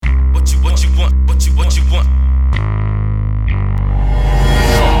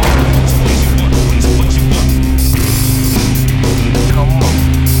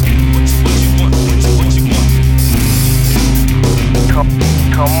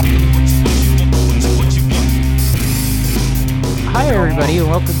Hi, everybody, and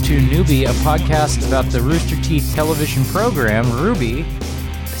welcome to Newbie, a podcast about the Rooster Teeth television program, RWBY.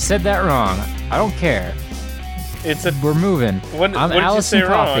 I said that wrong. I don't care. We're moving. I'm Allison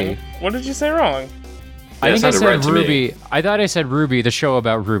Coffee. Wrong? What did you say wrong? I think I said RWBY. I thought I said RWBY, the show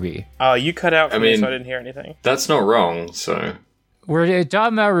about RWBY. Oh, you cut out for me, so I didn't hear anything. That's not wrong, so... We're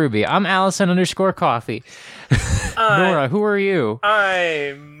talking about RWBY. I'm Allison_Coffee. Nora, who are you?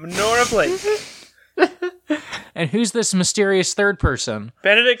 I'm Nora Blake. And who's this mysterious third person?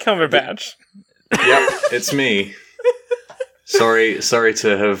 Benedict Cumberbatch. Yep, it's me. Sorry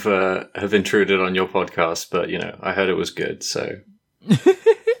to have intruded on your podcast, but I heard it was good, so.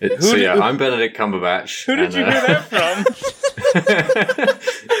 I'm Benedict Cumberbatch. Who did you hear that from?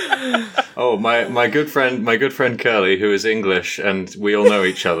 Oh, my good friend Curly, who is English, and we all know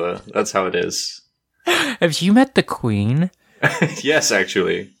each other. That's how it is. Have you met the Queen? Yes,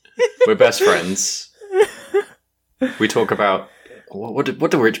 actually, we're best friends. We talk about what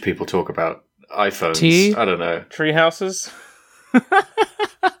do rich people talk about? iPhones. Tea? I don't know. Tree houses?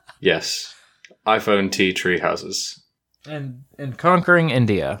 Yes. iPhone tea tree houses. And conquering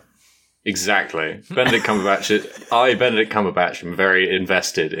India. Exactly. Benedict Cumberbatch am very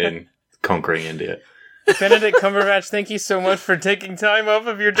invested in conquering India. Benedict Cumberbatch, thank you so much for taking time off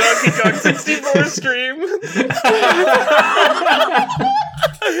of your Donkey Kong 64 stream.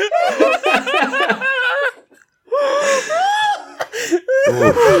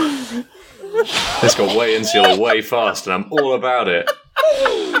 This got way insular way fast, and I'm all about it.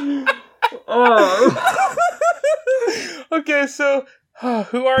 Okay, so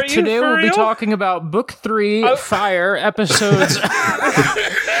who are you? Today we'll be talking about Book 3, Fire, episodes.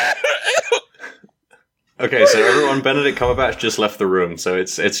 Okay, so everyone, Benedict Cumberbatch just left the room, so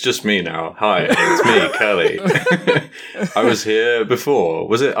it's just me now. Hi, it's me, Curly. I was here before.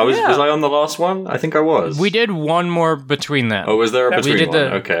 Was I on the last one? I think I was. We did one more between them. Oh, was there a between one?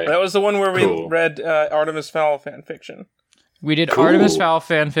 Okay. That was the one where we read Artemis Fowl fanfiction. We did Artemis Fowl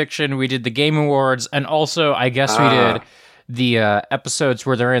fanfiction, we did the Game Awards, and also, I guess we did the episodes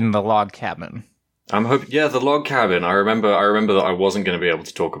where they're in the log cabin. The log cabin. I remember that I wasn't going to be able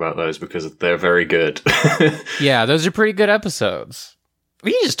to talk about those because they're very good. Yeah, those are pretty good episodes.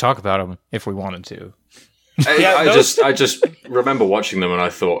 We can just talk about them if we wanted to. I just remember watching them and I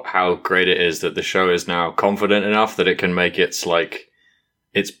thought how great it is that the show is now confident enough that it can make its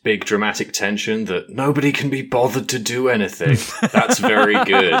big dramatic tension that nobody can be bothered to do anything. That's very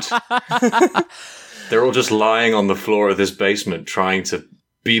good. They're all just lying on the floor of this basement trying to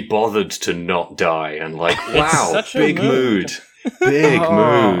be bothered to not die, and wow, big mood. Big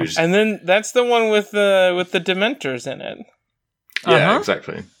mood. And then that's the one with the Dementors in it. Yeah,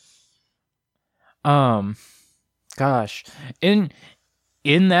 exactly. Gosh, in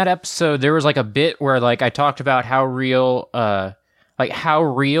that episode, there was a bit where I talked about how real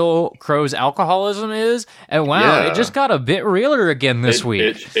Crow's alcoholism is, and wow, it just got a bit realer again this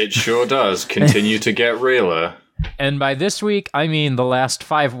week. It sure does. Continue to get realer. And by this week, I mean the last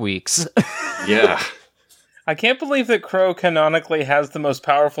 5 weeks. Yeah. I can't believe that Crow canonically has the most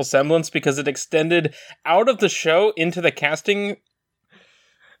powerful semblance because it extended out of the show into the casting.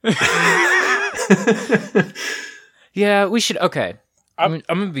 Yeah, we should. Okay. I'm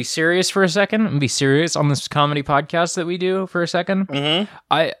going to be serious for a second. I'm going to be serious on this comedy podcast that we do for a second. Mm-hmm.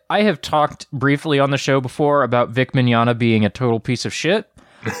 I have talked briefly on the show before about Vic Mignogna being a total piece of shit.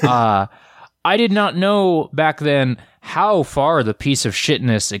 I did not know back then how far the piece of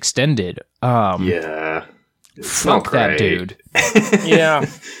shitness extended. Yeah. Fuck that dude. Yeah.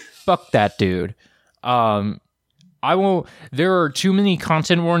 Fuck that dude. I won't. There are too many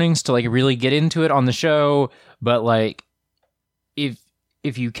content warnings to really get into it on the show, but if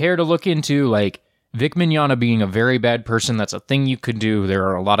you care to look into Vic Mignogna being a very bad person, that's a thing you could do. There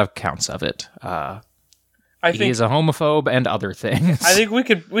are a lot of counts of it. He is a homophobe and other things. I think we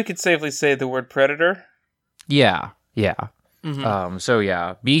could safely say the word predator. Yeah. Mm-hmm. So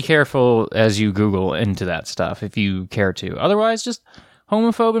yeah, be careful as you Google into that stuff if you care to. Otherwise, just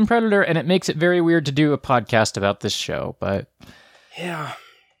homophobe and predator, and it makes it very weird to do a podcast about this show. But yeah,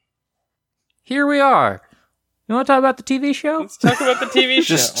 here we are. You want to talk about the TV show? Let's talk about the TV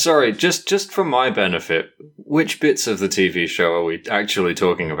show. Just for my benefit, which bits of the TV show are we actually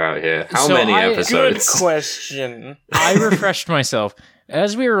talking about here? How many episodes? Good question. I refreshed myself.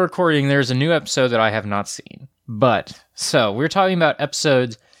 As we were recording, there's a new episode that I have not seen. So we're talking about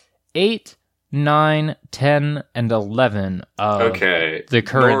episodes 8, 9, 10, and 11 of the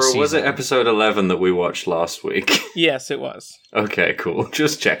current season. Was it episode 11 that we watched last week? Yes, it was. Okay, cool.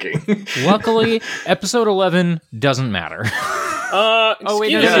 Just checking. Luckily, episode 11 doesn't matter. Oh,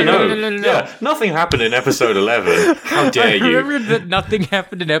 wait, excuse me. no. Yeah, nothing happened in episode 11. How dare you? I remembered that nothing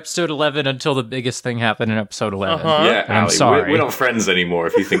happened in episode 11 until the biggest thing happened in episode 11. Uh-huh. Yeah, I'm Ali, sorry. we're not friends anymore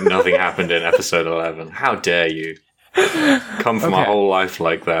if you think nothing happened in episode 11. How dare you? Come for my Okay. whole life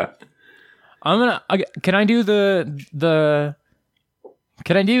like that. Can I do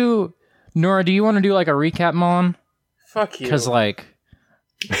can I do, Nora, do you want to do like a recap, Mon? Fuck you. Because, like,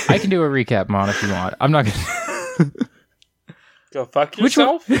 I can do a recap, Mon, if you want. I'm not gonna. Go fuck Which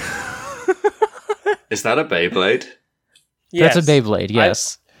one- yourself. Is that a Beyblade? Yes. That's a Beyblade,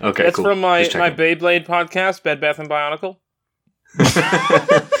 yes. Okay, That's cool. from my Just checking. Beyblade podcast, Bed Bath and Bionicle.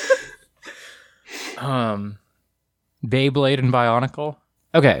 Beyblade and Bionicle.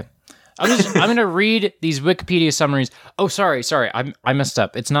 Okay. I'm gonna read these Wikipedia summaries. Oh, sorry. I messed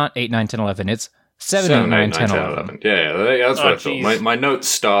up. It's not 8, 9, 10, 11. It's 7, 8, 9, 10, 11. Yeah, that's what I geez. thought. My notes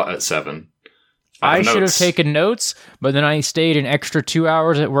start at 7. I should have notes. taken notes, but then I stayed an extra 2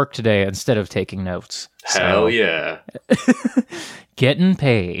 hours at work today instead of taking notes. Hell yeah. Getting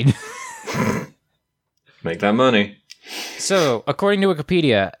paid. Make that money. So, according to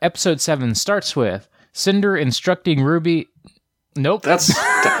Wikipedia, episode 7 starts with Cinder instructing Ruby. Nope. That's...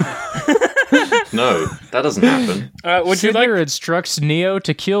 No, that doesn't happen. Would you like? Cinder instructs Neo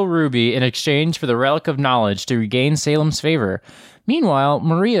to kill Ruby in exchange for the Relic of Knowledge to regain Salem's favor. Meanwhile,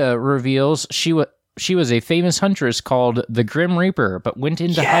 Maria reveals she was a famous huntress called the Grim Reaper, but went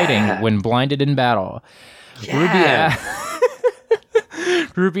into hiding when blinded in battle.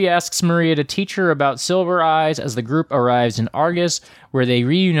 Ruby asks Maria to teach her about Silver Eyes as the group arrives in Argus, where they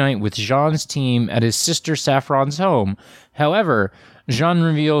reunite with Jean's team at his sister Saffron's home. However, Jean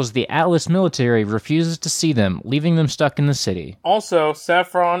reveals the Atlas military refuses to see them, leaving them stuck in the city. Also,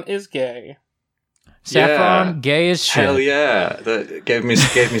 Saffron is gay. Saffron, Yeah. gay as shit. Hell yeah. That gave me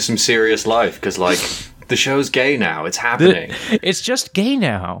some serious life, because, like, the show's gay now. It's happening. It's just gay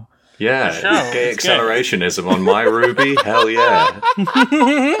now. Yeah, show, gay it's gay. accelerationism on my Ruby. Hell yeah.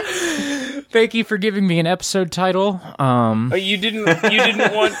 Thank you for giving me an episode title. You didn't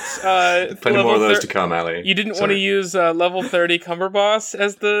want Plenty more of those to come, Ali. You didn't want Sorry. to use level 30 Cumberboss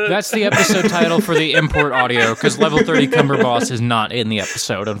as the. That's the episode title for the import audio, because level 30 Cumberboss is not in the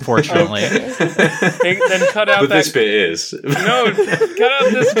episode, unfortunately. Then cut out But that. this bit is. No, cut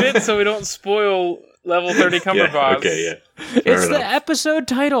out this bit so we don't spoil level 30 Cumberboss. Yeah, okay, yeah. Fair It's the enough. episode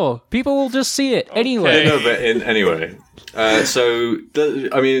title. People will just see it anyway. No, but anyway.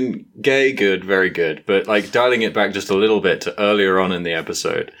 Gay, good, very good. But, like, dialing it back just a little bit to earlier on in the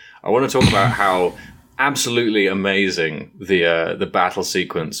episode, I want to talk about how absolutely amazing the battle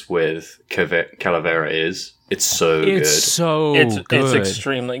sequence with Calavera is. It's so good. It's so It's good.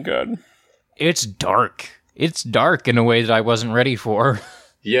 extremely good. It's dark. It's dark in a way that I wasn't ready for.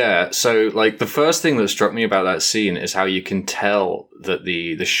 Yeah, so, like, the first thing that struck me about that scene is how you can tell that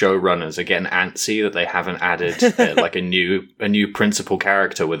the showrunners are getting antsy that they haven't added, like, a new principal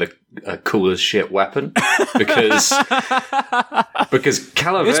character with a cool as shit weapon. Because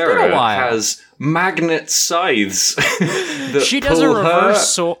Calavera while. has magnet scythes that She does a pull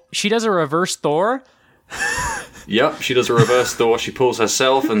reverse. her. She does a reverse Thor. Yep, she does a reverse Thor. She pulls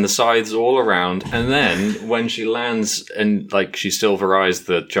herself and the scythes all around, and then when she lands and, like, she silverized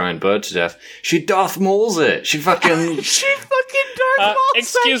the giant bird to death, she Darth Mauls it. She fucking Darth Maul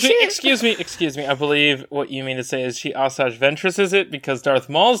Excuse me. I believe what you mean to say is she Asajj Ventress it, because Darth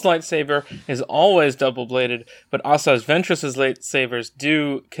Maul's lightsaber is always double-bladed, but Asajj Ventress's lightsabers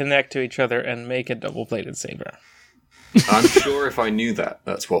do connect to each other and make a double-bladed saber. I'm sure if I knew that,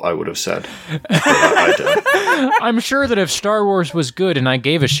 that's what I would have said. But I don't. I'm sure that if Star Wars was good and I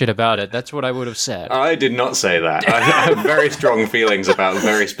gave a shit about it, that's what I would have said. I did not say that. I have very strong feelings about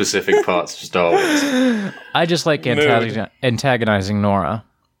very specific parts of Star Wars. I just like antagonizing Nora.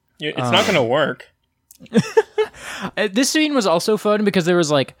 It's not going to work. This scene was also fun because there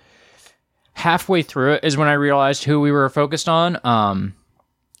was, like, halfway through it is when I realized who we were focused on.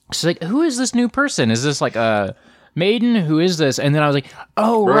 So, like, who is this new person? Is this, like, a maiden? Who is this? And then I was like,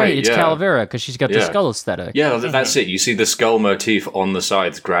 oh, right, it's yeah. Calavera, because she's got the Yeah. skull aesthetic. Yeah, that's it. You see the skull motif on the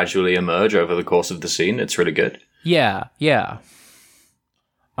sides gradually emerge over the course of the scene. It's really good. Yeah.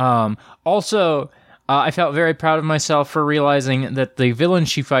 Also, I felt very proud of myself for realizing that the villain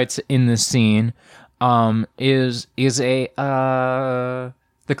she fights in this scene is the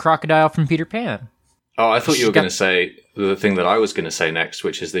crocodile from Peter Pan. Oh, I thought you were got- going to say the thing that I was going to say next,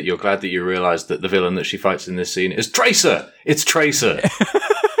 which is that you're glad that you realized that the villain that she fights in this scene is Tracer. It's Tracer.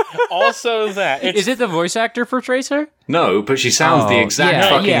 Also that. Is it the voice actor for Tracer? No, but she sounds the exact yeah,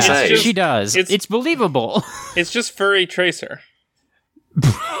 fucking yeah, same. she does. It's- It's believable. It's just furry Tracer.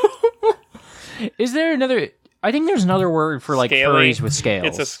 Is there another... I think there's another word for like Scaly. furries with scales.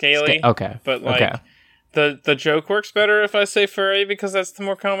 It's a scaly. Okay. But like okay. the joke works better if I say furry because that's the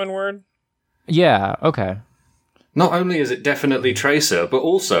more common word. Yeah. Okay. Not only is it definitely Tracer, but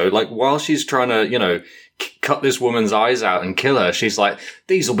also, like, while she's trying to, you know, cut this woman's eyes out and kill her, she's like,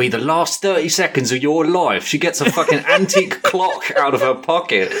 these will be the last 30 seconds of your life. She gets a fucking antique clock out of her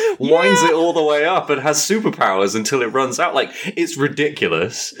pocket, winds it all the way up, and has superpowers until it runs out. Like, it's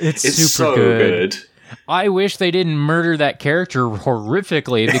ridiculous. It's super so good. I wish they didn't murder that character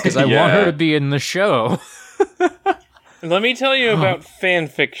horrifically because I want her to be in the show. Let me tell you about fan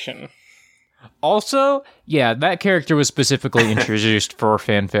fiction. Also, yeah, that character was specifically introduced for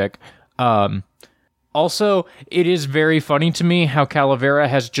fanfic. Also, it is very funny to me how Calavera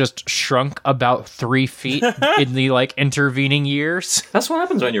has just shrunk about 3 feet in the like intervening years. That's what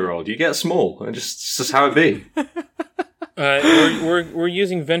happens when you're old. You get small. It's just how it be. We're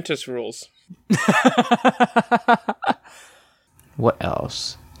using Ventus rules. What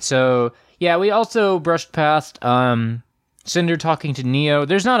else? So, yeah, we also brushed past Cinder talking to Neo.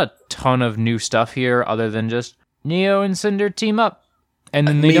 There's not a ton of new stuff here other than just Neo and Cinder team up. And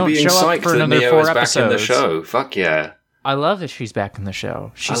then they don't show up for another 4 episodes. Back in the show. Fuck yeah. I love that she's back in the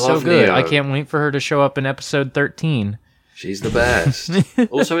show. She's so good. Neo. I can't wait for her to show up in episode 13. She's the best.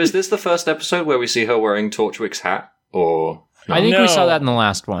 Also, is this the first episode where we see her wearing Torchwick's hat? Or... No. I think we saw that in the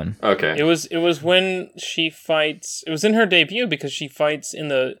last one. Okay. It was when she fights... It was in her debut because she fights in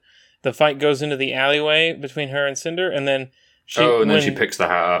the fight goes into the alleyway between her and Cinder, and then then she picks the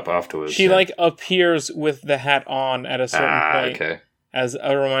hat up afterwards. She like appears with the hat on at a certain point. Okay. As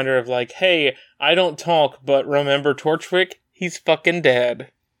a reminder of like, hey, I don't talk, but remember Torchwick? He's fucking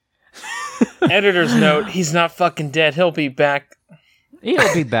dead. Editor's note, he's not fucking dead, he'll be back.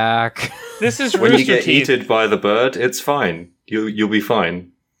 He'll be back. This is when Rooster you get Teeth. eaten by the bird, it's fine. You'll be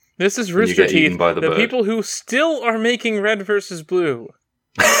fine. This is Rooster Teeth, the people who still are making Red versus Blue.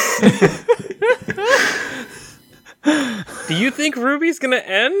 Do you think Ruby's gonna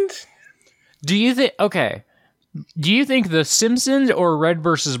end? Do you think... Okay. Do you think The Simpsons or Red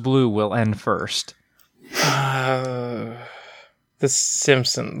versus Blue will end first? The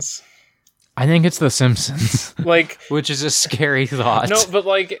Simpsons. I think it's The Simpsons. Like, which is a scary thought. No, but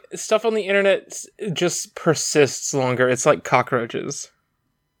like stuff on the internet just persists longer. It's like cockroaches.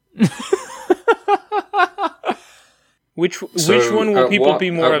 Which one will people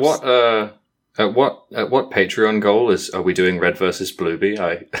be more upset? At what Patreon goal are we doing Red versus Blueby?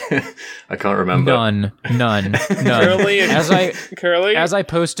 I can't remember. None. Curly? As I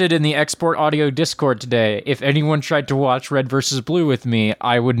posted in the Export Audio Discord today, if anyone tried to watch Red versus Blue with me,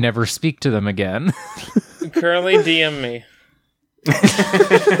 I would never speak to them again. Curly, DM me.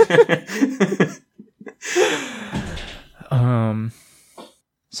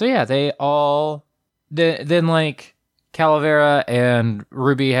 So yeah, they all then like Calavera and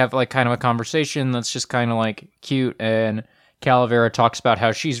Ruby have like kind of a conversation that's just kind of like cute, and Calavera talks about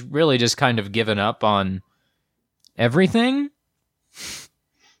how she's really just kind of given up on everything.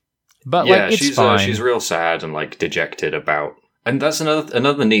 But yeah, like it's fine. She's real sad and like dejected about, and that's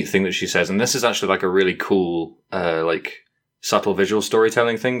another neat thing that she says, and this is actually like a really cool like subtle visual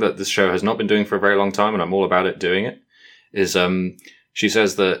storytelling thing that this show has not been doing for a very long time, and I'm all about it doing it. Is she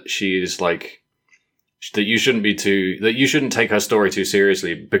says that she's like that you shouldn't take her story too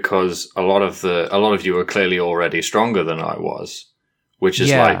seriously because a lot of you are clearly already stronger than I was, which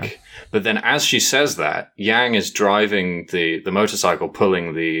is like. But then, as she says that, Yang is driving the motorcycle,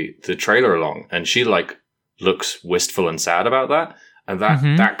 pulling the trailer along, and she like looks wistful and sad about that, and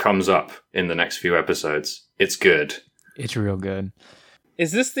that comes up in the next few episodes. It's good. It's real good.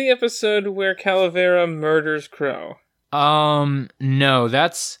 Is this the episode where Calavera murders Crow? No,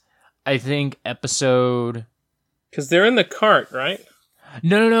 that's I think episode. Because they're in the cart, right?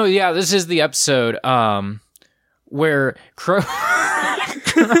 No. Yeah, this is the episode where Crow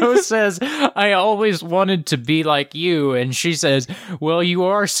says, "I always wanted to be like you," and she says, "Well, you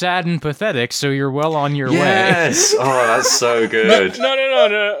are sad and pathetic, so you're well on your way." Yes. Oh, that's so good.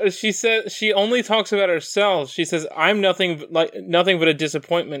 No. She says she only talks about herself. She says, "I'm nothing but a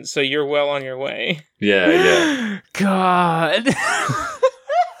disappointment, so you're well on your way." Yeah. God.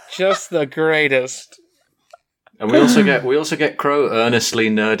 Just the greatest. And we also get Crow earnestly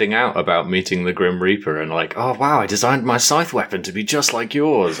nerding out about meeting the Grim Reaper and like, oh wow, I designed my scythe weapon to be just like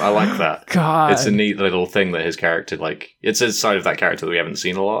yours. I like that. God, it's a neat little thing that his character like. It's a side of that character that we haven't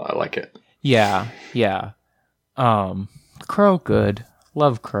seen a lot. I like it. Yeah. Crow, good.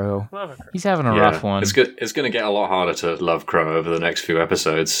 Love Crow. He's having a rough one. It's good. It's going to get a lot harder to love Crow over the next few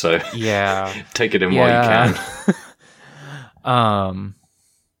episodes. So take it in while you can.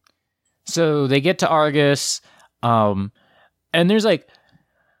 So they get to Argus, and there's like,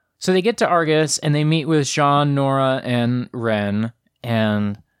 so they get to Argus and they meet with Jean, Nora, and Ren,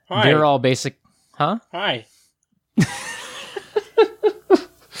 and Hi. they're all basic, huh? Hi.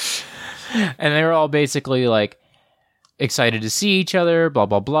 And they're all basically like excited to see each other, blah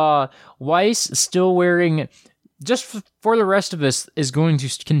blah blah. Weiss still wearing, just for the rest of us, is going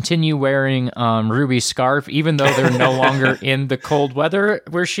to continue wearing Ruby's scarf, even though they're no longer in the cold weather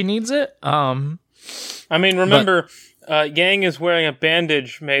where she needs it. I mean, remember, Yang is wearing a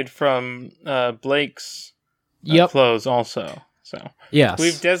bandage made from Blake's clothes also. So yes,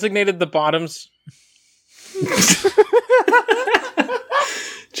 we've designated the bottoms.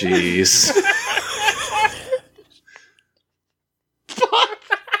 Jeez.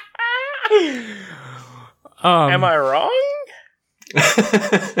 Am I wrong?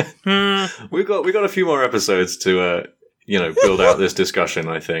 We got a few more episodes to build out this discussion,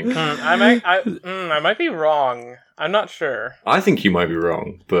 I think. I might be wrong. I'm not sure. I think you might be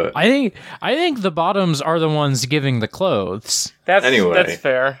wrong, but I think the bottoms are the ones giving the clothes. Anyway, that's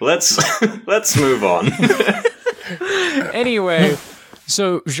fair. Let's move on. Anyway,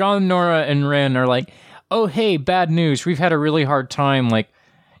 so Jean, Nora, and Ren are like, oh hey, bad news. We've had a really hard time like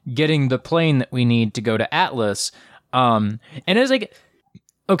getting the plane that we need to go to Atlas. And it's like,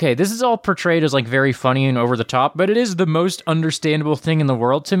 okay, this is all portrayed as like very funny and over the top, but it is the most understandable thing in the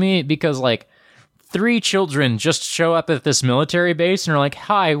world to me, because like 3 children just show up at this military base and are like,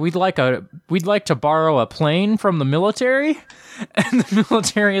 hi, we'd like to borrow a plane from the military. And the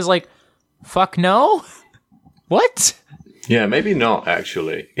military is like, fuck no? What? Yeah, maybe not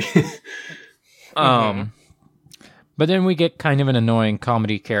actually. But then we get kind of an annoying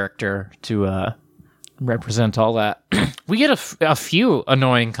comedy character to represent all that. We get a few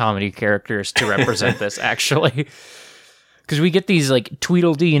annoying comedy characters to represent this, actually. Because we get these, like,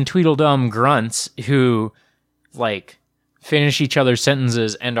 Tweedledee and Tweedledum grunts who, like, finish each other's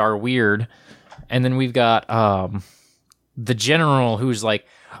sentences and are weird. And then we've got the general who's like,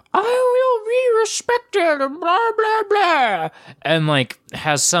 I will be respected, and blah, blah, blah. And, like,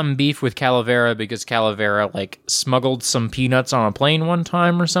 has some beef with Calavera because Calavera, like, smuggled some peanuts on a plane one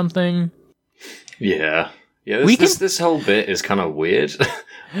time or something. Yeah. This whole bit is kind of weird.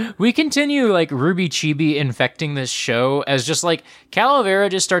 We continue, like, Ruby Chibi infecting this show as just, like,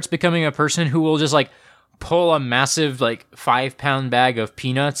 Calavera just starts becoming a person who will just, like, pull a massive, like, 5-pound bag of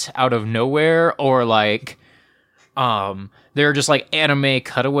peanuts out of nowhere, or, like, there are just, like, anime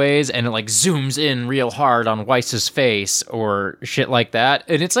cutaways, and it, like, zooms in real hard on Weiss's face, or shit like that.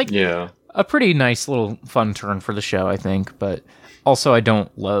 And it's, like, a pretty nice little fun turn for the show, I think. But also, I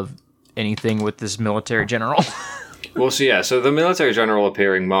don't love anything with this military general. Well, so the military general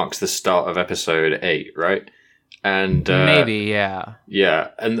appearing marks the start of episode 8, right? And maybe, yeah. Yeah,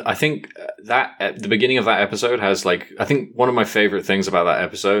 and I think that at the beginning of that episode has, like, I think one of my favorite things about that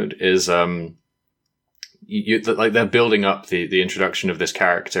episode is they're building up the introduction of this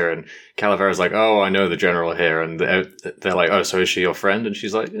character, and Calavera's like, oh, I know the general here, and they're like, oh, so is she your friend? And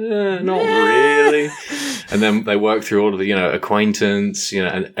she's like, not really. And then they work through all of the, acquaintance,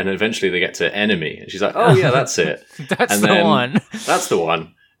 and eventually they get to enemy, and she's like, oh yeah, that's it. That's the one. That's the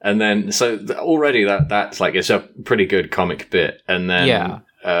one. And then, so already that's like, it's a pretty good comic bit. And then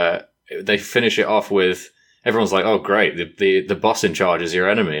they finish it off with, everyone's like, oh great, the boss in charge is your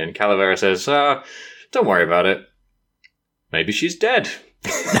enemy. And Calavera says, don't worry about it. Maybe she's dead.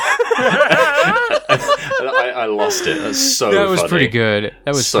 I lost it. That's so funny. That was pretty good.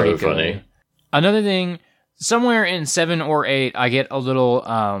 That was so pretty funny. Good. Another thing, somewhere in 7 or 8, I get a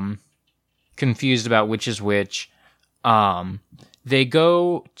little confused about which is which. They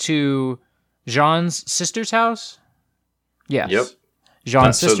go to Jean's sister's house. Yes. Yep.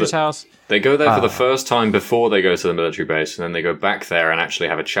 Jean's sister's house. They go there for the first time before they go to the military base, and then they go back there and actually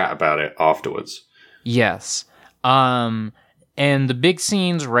have a chat about it afterwards. Yes. And the big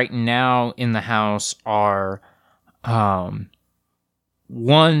scenes right now in the house are, one,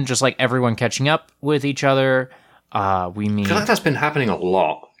 just like everyone catching up with each other. We meet. I feel like that's been happening a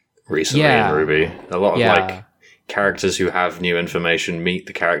lot recently in Ruby. A lot of like characters who have new information meet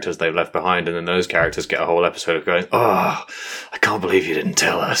the characters they've left behind, and then those characters get a whole episode of going, oh, I can't believe you didn't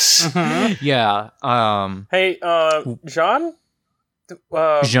tell us. Mm-hmm. Yeah. Hey, Jean?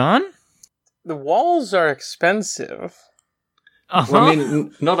 Jean? The walls are expensive. Uh-huh. Well, I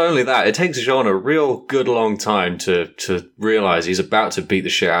mean, not only that, it takes Jean a real good long time to realize he's about to beat the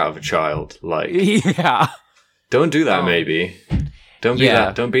shit out of a child. Like, yeah. Don't do that, maybe. Don't be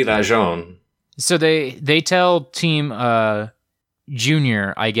that. Don't be that Jean. So they tell Team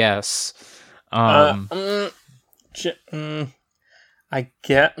Junior, I guess. I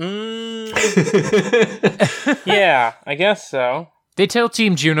get. Yeah, I guess so. They tell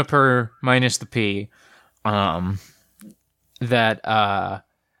Team Juniper minus the P, that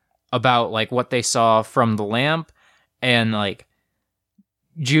about like what they saw from the lamp, and like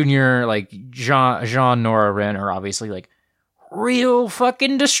Junior, like Jean, Nora, Ren are obviously like real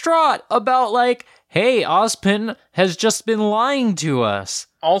fucking distraught about like, hey, Ozpin has just been lying to us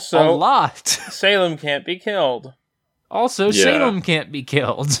Also, a lot. Salem can't be killed. Also, Yeah. Salem can't be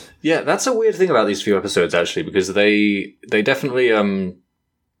killed. Yeah, that's a weird thing about these few episodes, actually, because they definitely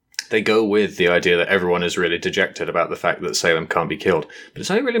they go with the idea that everyone is really dejected about the fact that Salem can't be killed, but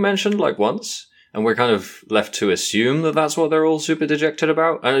it's only really mentioned like once, and we're kind of left to assume that that's what they're all super dejected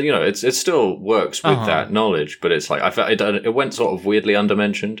about. And it still works with that knowledge, but it's like I felt it went sort of weirdly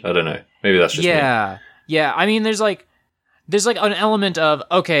undermentioned. I don't know. Maybe that's just me. Yeah. I mean, there's like an element of,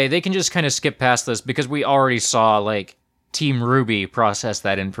 okay, they can just kind of skip past this because we already saw like Team Ruby process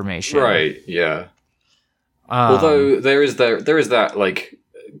that information. Right, yeah. Although there is that like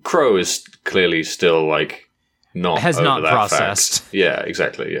Crow is clearly still like has over not that processed. fact. Yeah,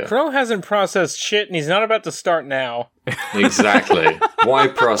 exactly, yeah. Crow hasn't processed shit, and he's not about to start now. Exactly. Why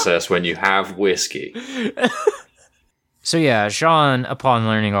process when you have whiskey? So yeah, Jean, upon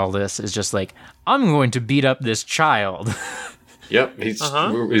learning all this, is just like, I'm going to beat up this child. Yep,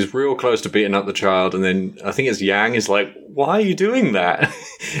 he's real close to beating up the child, and then I think it's Yang is like, why are you doing that?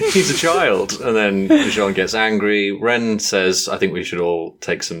 He's a child. And then Jean gets angry. Ren says, I think we should all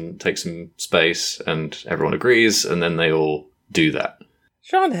take some space, and everyone agrees, and then they all do that.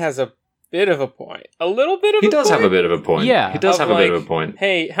 Sean has a bit of a point. A little bit of a point? He does have a bit of a point. Yeah. He does have a bit of a point.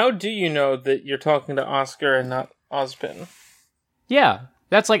 Hey, how do you know that you're talking to Oscar and not Ozpin? Yeah,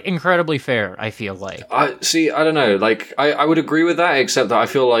 that's like incredibly fair, I feel like. I don't know. Like, I would agree with that, except that I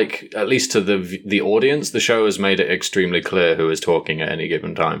feel like, at least to the audience, the show has made it extremely clear who is talking at any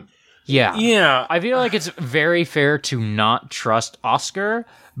given time. Yeah. Yeah. I feel like it's very fair to not trust Oscar,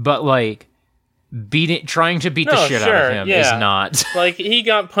 but like trying to beat the shit out of him is not. Like, he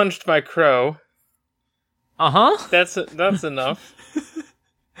got punched by Crow. Uh-huh. That's enough.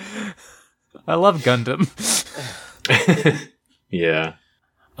 I love Gundam. Yeah.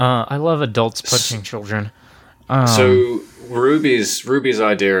 I love adults punching children. So Ruby's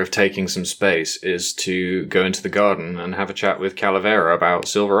idea of taking some space is to go into the garden and have a chat with Calavera about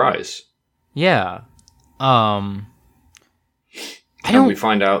Silver Eyes. Yeah. We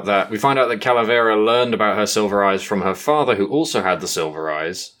find out that Calavera learned about her Silver Eyes from her father, who also had the Silver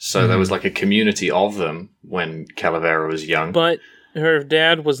Eyes. So there was like a community of them when Calavera was young. But her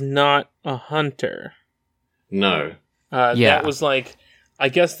dad was not a hunter. No. That was like, I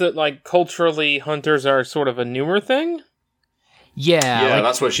guess that like culturally hunters are sort of a newer thing. Yeah,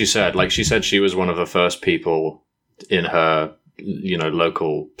 that's what she said. Like, she said she was one of the first people in her,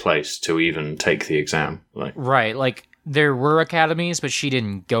 local place to even take the exam. Like, right. Like, there were academies, but she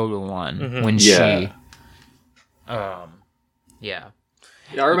didn't go to one when Yeah, yeah.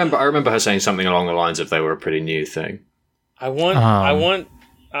 I remember her saying something along the lines of they were a pretty new thing. I'm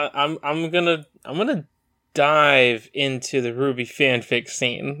gonna dive into the Ruby fanfic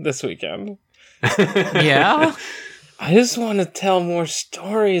scene this weekend. Yeah? I just want to tell more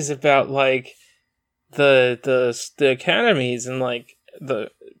stories about like the academies and like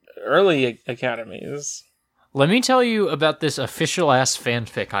the early academies. Let me tell you about this official-ass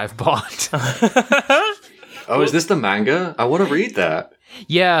fanfic I've bought. Oh, is this the manga? I want to read that.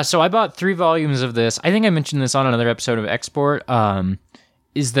 Yeah, so I bought 3 volumes of this. I think I mentioned this on another episode of Export.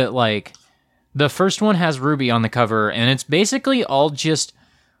 Is that, like, the first one has Ruby on the cover, and it's basically all just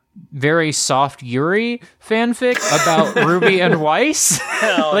very soft Yuri fanfic about Ruby and Weiss.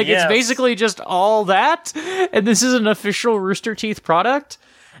 It's basically just all that, and this is an official Rooster Teeth product.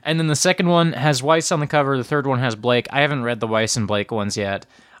 And then the second one has Weiss on the cover, the third one has Blake. I haven't read the Weiss and Blake ones yet.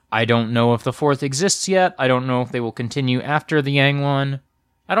 I don't know if the fourth exists yet. I don't know if they will continue after the Yang one.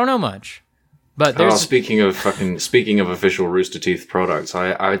 I don't know much. But there's speaking of official Rooster Teeth products,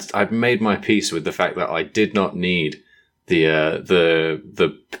 I've made my peace with the fact that I did not need the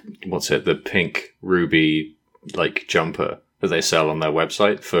pink Ruby like jumper that they sell on their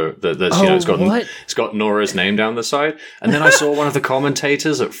website for it's got Nora's name down the side. And then I saw one of the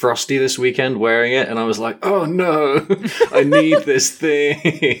commentators at Frosty this weekend wearing it, and I was like, oh no, I need this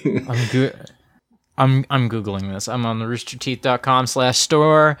thing. I'm Googling this. I'm on the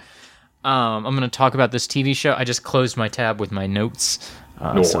roosterteeth.com/store. I'm going to talk about this TV show. I just closed my tab with my notes.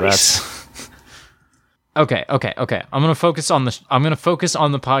 Nice. So that's Okay. I'm going to focus on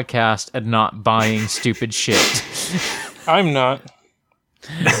the podcast and not buying stupid shit. I'm not.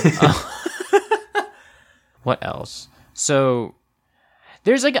 What else? So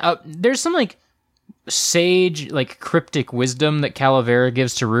there's some like sage, like cryptic wisdom that Calavera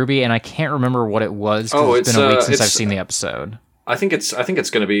gives to Ruby, and I can't remember what it was. It's been a week since I've seen the episode. I think it's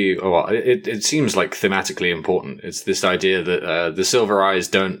going to be. Well, it seems like thematically important. It's this idea that the Silver Eyes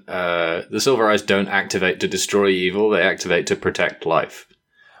don't activate to destroy evil; they activate to protect life.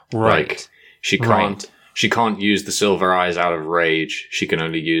 Right. Like, she can't use the Silver Eyes out of rage. She can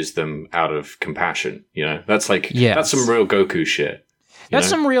only use them out of compassion. You know, that's some real Goku shit. That's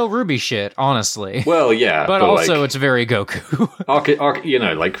some real Ruby shit, honestly. Well, yeah, but also like, it's very Goku.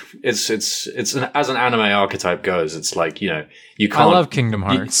 Like it's as an anime archetype goes, it's like, you know, you can't. I love Kingdom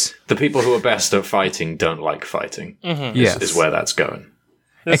Hearts. The people who are best at fighting don't like fighting. Mm-hmm. Is where that's going.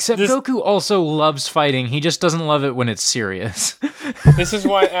 Except Goku also loves fighting. He just doesn't love it when it's serious. This is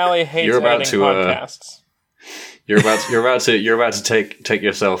why Allie hates editing podcasts. You're about to take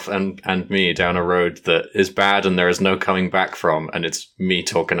yourself and me down a road that is bad and there is no coming back from, and it's me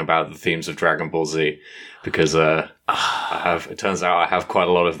talking about the themes of Dragon Ball Z, because it turns out I have quite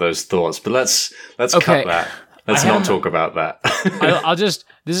a lot of those thoughts. But let's cut that. Let's not talk about that.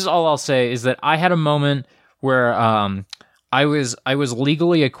 This is all I'll say is that I had a moment where I was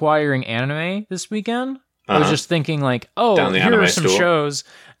legally acquiring anime this weekend. I was just thinking like, oh, here are some shows,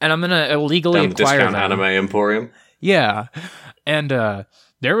 and I'm gonna illegally acquire them. Discount Anime Emporium. Yeah, and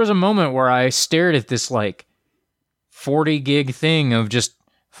there was a moment where I stared at this like 40 gig thing of just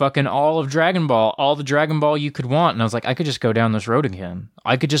fucking all of Dragon Ball, all the Dragon Ball you could want, and I was like, I could just go down this road again.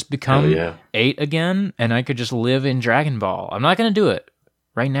 I could just become 8 again, and I could just live in Dragon Ball. I'm not gonna do it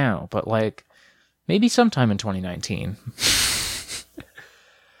right now, but like maybe sometime in 2019.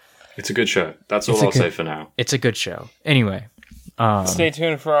 It's a good show. That's all I'll say for now. It's a good show. Anyway. Stay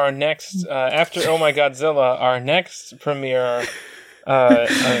tuned for our next, after Oh My Godzilla, our next premiere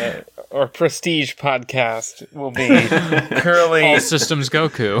or prestige podcast will be Curly. All Systems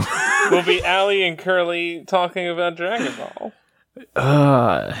Goku. Will be Allie and Curly talking about Dragon Ball.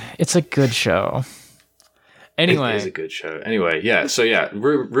 It's a good show. Anyway. It is a good show. Anyway, yeah. So yeah,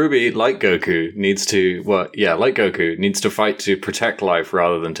 Ruby, like Goku, needs to fight to protect life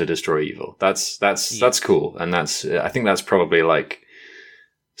rather than to destroy evil. That's cool, and I think that's probably like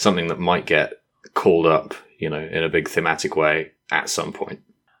something that might get called up, you know, in a big thematic way at some point.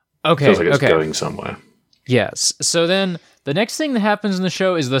 Okay, feels like it's going somewhere. Yes. So then the next thing that happens in the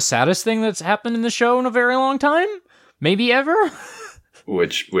show is the saddest thing that's happened in the show in a very long time, maybe ever.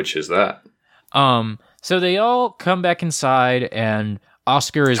 Which is that? So they all come back inside, and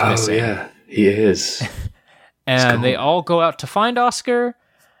Oscar is missing. Oh, yeah, he is. And they all go out to find Oscar,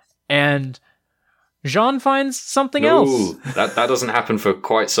 and Jean finds something else. That doesn't happen for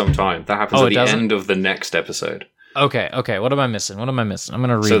quite some time. That happens at the end of the next episode. Okay. What am I missing? I'm going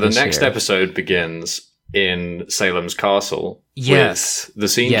to read So the this next here. episode begins in Salem's castle with the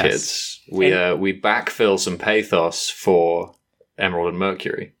Scene Kids. We backfill some pathos for Emerald and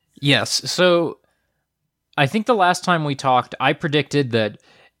Mercury. Yes, so I think the last time we talked, I predicted that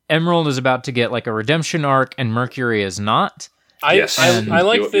Emerald is about to get like a redemption arc and Mercury is not. I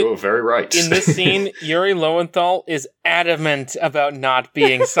like that. You were very right. In this scene, Yuri Lowenthal is adamant about not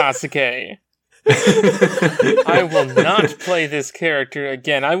being Sasuke. I will not play this character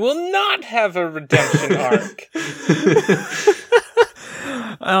again. I will not have a redemption arc.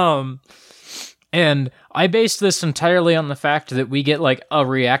 And I based this entirely on the fact that we get like a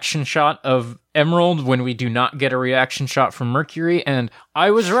reaction shot of Emerald when we do not get a reaction shot from Mercury, and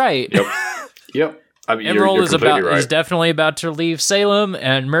I was right. Yep. I mean, Emerald you're is definitely about to leave Salem,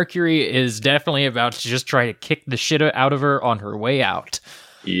 and Mercury is definitely about to just try to kick the shit out of her on her way out.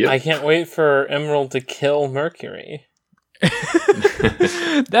 Yep. I can't wait for Emerald to kill Mercury.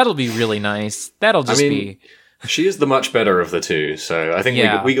 That'll be really nice. That'll just be... She is the much better of the two, so I think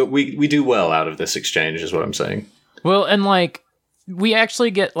we do well out of this exchange, is what I'm saying. Well, and like we actually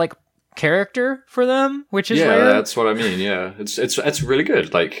get like character for them, which is rare. That's what I mean. Yeah, it's really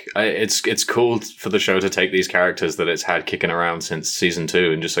good. Like it's cool for the show to take these characters that it's had kicking around since season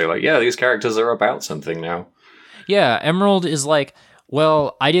 2 and just say like, yeah, these characters are about something now. Yeah, Emerald is like,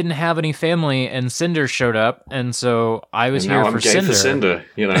 well, I didn't have any family, and Cinder showed up, and so I was here for Cinder. I'm gay for Cinder.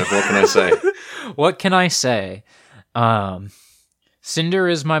 You know, what can I say? What can I say? Cinder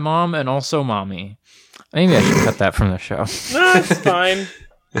is my mom and also mommy. Maybe I should cut that from the show. No, it's fine.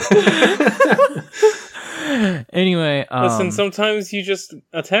 Anyway, listen, sometimes you just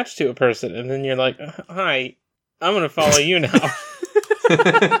attach to a person, and then you're like, hi, I'm going to follow you now.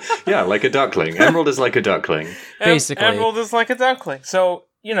 Yeah, like a duckling. Emerald is like a duckling. Basically. Emerald is like a duckling. So,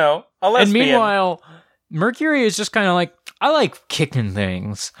 you know, a lesbian. And meanwhile, Mercury is just kind of like, I like kicking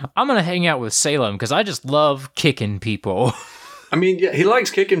things. I'm going to hang out with Salem because I just love kicking people. I mean, yeah, he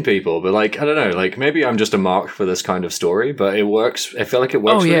likes kicking people, but like, I don't know, like maybe I'm just a mark for this kind of story, but it works. I feel like it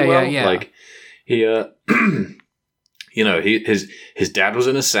works really well. Yeah. Like he, you know, his dad was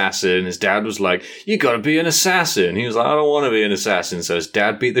an assassin. His dad was like, "You got to be an assassin." He was like, "I don't want to be an assassin." So his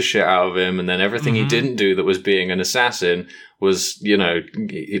dad beat the shit out of him, and then everything he didn't do that was being an assassin was, you know,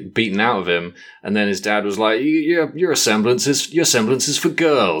 beaten out of him. And then his dad was like, "Your semblance is for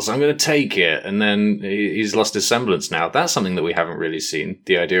girls. I'm going to take it." And then he's lost his semblance now. That's something that we haven't really seen.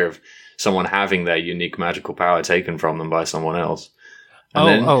 The idea of someone having their unique magical power taken from them by someone else.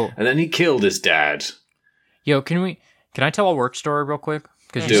 And then he killed his dad. Yo, can I tell a work story real quick?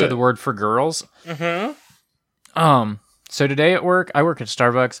 Because you Do said it. the word for girls. Mm-hmm. So today at work, I work at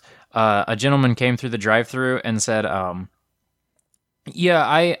Starbucks. A gentleman came through the drive-thru and said, "Yeah,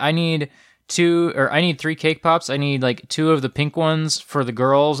 I need 3 cake pops. I need like 2 of the pink ones for the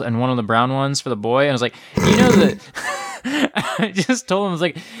girls and 1 of the brown ones for the boy." And I was like, you know that. I just told him, I was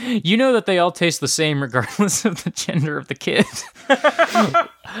like, you know that they all taste the same regardless of the gender of the kid.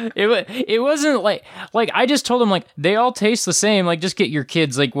 It wasn't like I just told him like they all taste the same. Like just get your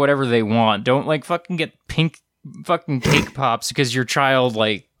kids like whatever they want. Don't like fucking get pink fucking cake pops because your child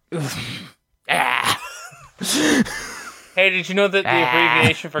like. Hey, did you know that the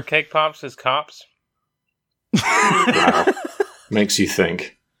abbreviation for cake pops is cops? Wow. Makes you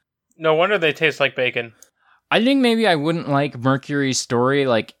think. No wonder they taste like bacon. I think maybe I wouldn't like Mercury's story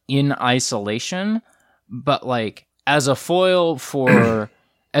like in isolation, but like as a foil for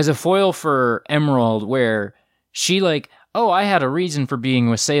Emerald, where she like, oh, I had a reason for being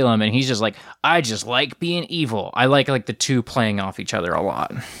with Salem, and he's just like, I just like being evil. I like the two playing off each other a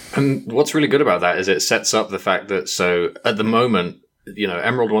lot. And what's really good about that is it sets up the fact that, so at the moment, you know,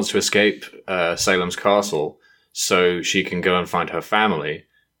 Emerald wants to escape Salem's castle so she can go and find her family,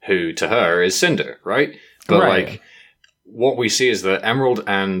 who to her is Cinder, right? But Right. like, what we see is that Emerald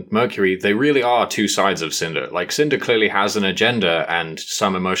and Mercury, they really are two sides of Cinder. Like, Cinder clearly has an agenda and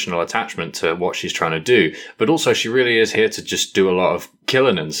some emotional attachment to what she's trying to do, but also she really is here to just do a lot of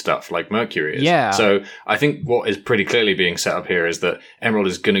killing and stuff, like Mercury is. Yeah. So I think what is pretty clearly being set up here is that Emerald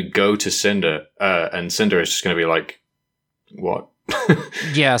is going to go to Cinder, and Cinder is just going to be like, what?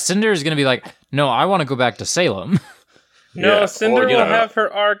 Yeah, Cinder is gonna be like, no, I want to go back to Salem. No, Yeah, Cinder or, you will know, have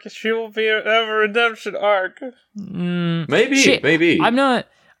her arc. She will have a redemption arc. Maybe. I'm not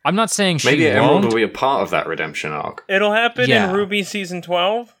saying she Maybe won't. Emerald will be a part of that redemption arc. It'll happen Yeah. in Ruby Season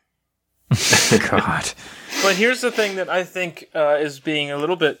 12. God. But here's the thing that I think is being a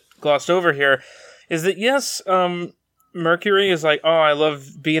little bit glossed over here, is that yes, Mercury is like, oh, I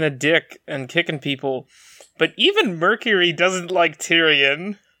love being a dick and kicking people, but even Mercury doesn't like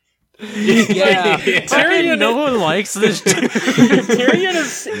Tyrion. Yeah, Tyrion, no one likes this. Tyrion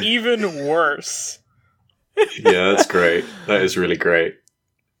is even worse. Yeah, that's great. That is really great.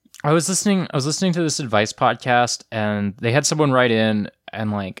 I was listening to this advice podcast, and they had someone write in,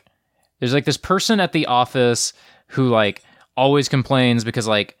 and like, there's like this person at the office who like always complains because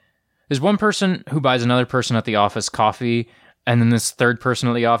like there's one person who buys another person at the office coffee, and then this third person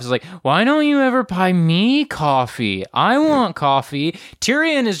at the office is like, why don't you ever buy me coffee? I want coffee.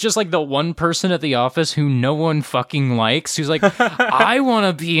 Tyrion is just like the one person at the office who no one fucking likes, who's like, I want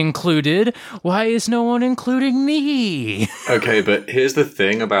to be included. Why is no one including me? Okay, but here's the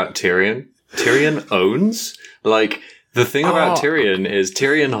thing about Tyrion. Tyrion owns. Like, the thing about Tyrion is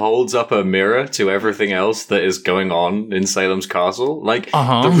Tyrion holds up a mirror to everything else that is going on in Salem's castle. Like,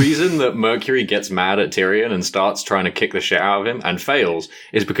 the reason that Mercury gets mad at Tyrion and starts trying to kick the shit out of him and fails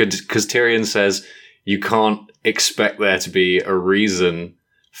is because Tyrion says, you can't expect there to be a reason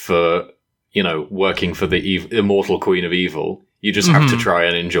for, you know, working for the immortal Queen of Evil. You just have to try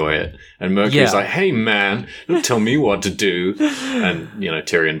and enjoy it. And Mercury's like, hey man, don't tell me what to do. And, you know,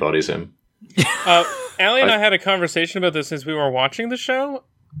 Tyrion bodies him. Allie and I had a conversation about this as we were watching the show.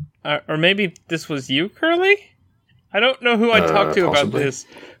 Or maybe this was you, Curly? I don't know who I talked to possibly. about this.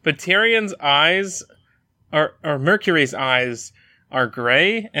 But Tyrion's eyes, or Mercury's eyes, are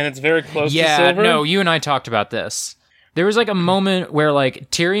gray, and it's very close to silver. No, you and I talked about this. There was like a moment where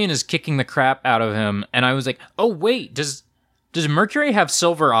like Tyrion is kicking the crap out of him, and I was like, oh wait, does Mercury have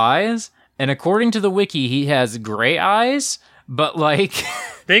silver eyes? And according to the wiki, he has gray eyes, but like...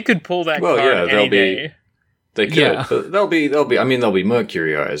 They could pull that Well, card yeah, any they'll be- day. They could. Yeah. But they'll be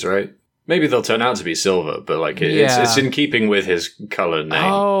Mercury eyes, right? Maybe they'll turn out to be silver, but like it's in keeping with his color name.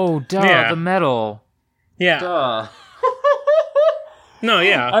 Oh, duh, Yeah. the metal. Yeah. Duh. No,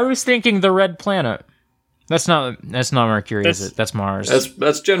 yeah. I was thinking the red planet. That's not Mercury, is it? That's Mars.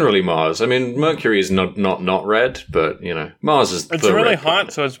 That's generally Mars. I mean, Mercury is not red, but you know, Mars is. It's the really red hot,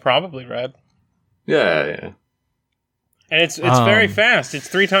 planet. so it's probably red. Yeah. And it's very fast. It's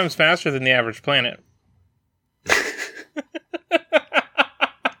 3 times faster than the average planet.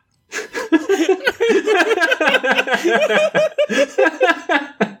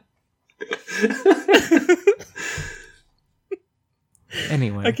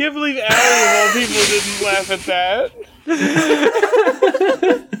 Anyway. I can't believe Allie of all people didn't laugh at that.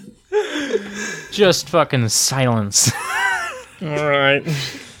 Just fucking silence. Alright.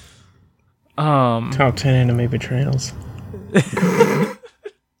 Top 10 anime betrayals.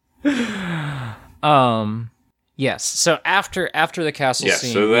 Yes. So after the castle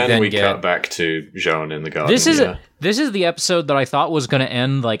scene, so then we get... cut back to Jean in the garden. This is the episode that I thought was going to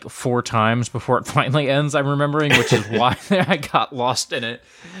end like 4 times before it finally ends. I'm remembering, which is why I got lost in it.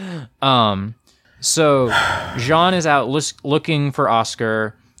 So Jean is out looking for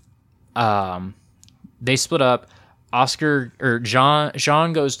Oscar. They split up.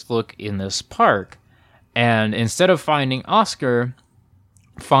 Jean goes to look in this park, and instead of finding Oscar,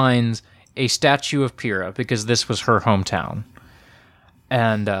 finds a statue of Pyrrha, because this was her hometown.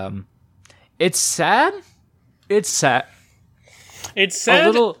 And it's sad. It's sad. It's sad.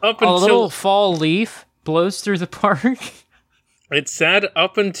 A little fall leaf blows through the park. It's sad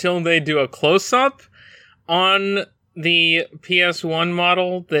up until they do a close-up on the PS1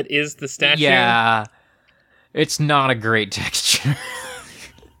 model that is the statue. Yeah. It's not a great texture.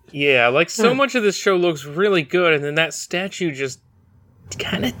 Yeah, like so much of this show looks really good, and then that statue just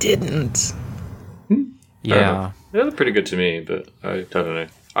kind of didn't. Yeah. They look pretty good to me, but I don't know.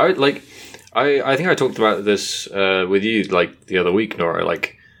 I think I talked about this with you like the other week, Nora.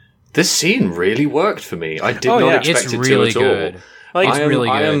 Like, this scene really worked for me. I did not expect it really to at good. all. Like, it's really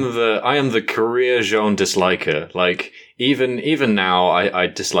good. I am the career Jean disliker. Like, even now, I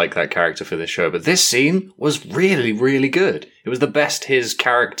dislike that character for this show. But this scene was really, really good. It was the best his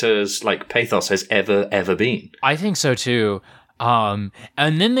character's like pathos has ever been. I think so too. And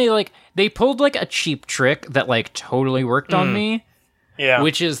then they pulled like a cheap trick that like totally worked on me. Yeah.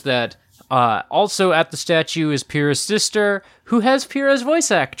 Which is that also at the statue is Pyrrha's sister, who has Pyrrha's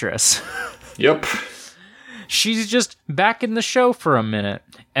voice actress. Yep. She's just back in the show for a minute.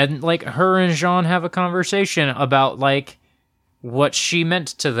 And like her and Jean have a conversation about like what she meant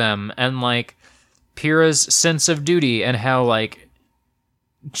to them and like Pyrrha's sense of duty and how like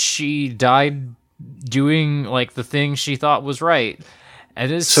she died doing like the thing she thought was right. And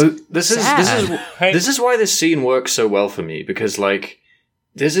this is why this scene works so well for me, because like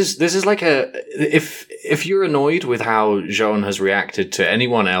this is like if you're annoyed with how Jean has reacted to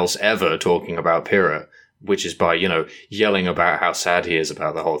anyone else ever talking about Pyrrha, which is by, yelling about how sad he is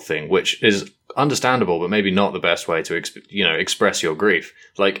about the whole thing, which is understandable, but maybe not the best way to, express your grief.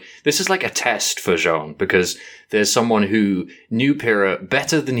 Like, this is like a test for Jean, because there's someone who knew Pyrrha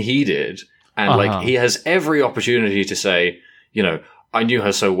better than he did, and like, he has every opportunity to say, I knew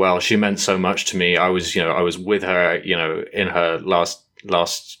her so well, she meant so much to me, I was with her, in her last,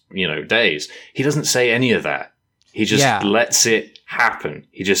 days. He doesn't say any of that. He just lets it happen.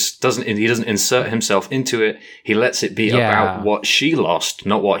 He doesn't insert himself into it. He lets it be about what she lost,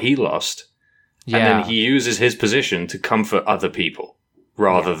 not what he lost. Yeah. And then he uses his position to comfort other people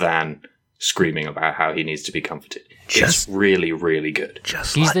rather than screaming about how he needs to be comforted. It's really, really good.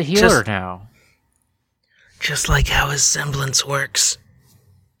 He's the healer now. Just like how his semblance works.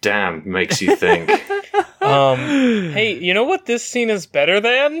 Damn, makes you think. Hey, you know what this scene is better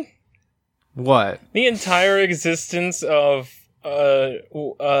than? What? The entire existence of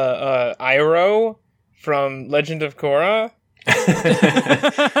Iroh from Legend of Korra.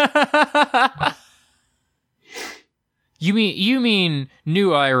 You mean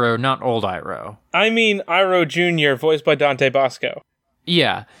new Iroh, not old Iroh. I mean Iroh Jr., voiced by Dante Bosco.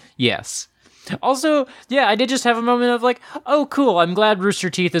 Yeah, yes. Also, yeah, I did just have a moment of like, oh, cool, I'm glad Rooster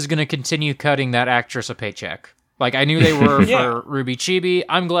Teeth is going to continue cutting that actress a paycheck. Like, I knew they were for Ruby Chibi.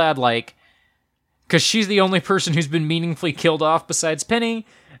 I'm glad, like, because she's the only person who's been meaningfully killed off besides Penny,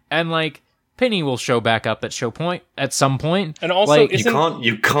 and like Penny will show back up at some point. And also, like,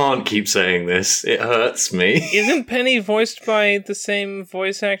 you can't keep saying this. It hurts me. Isn't Penny voiced by the same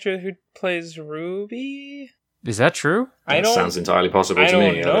voice actor who plays Ruby? Is that true? That sounds entirely possible to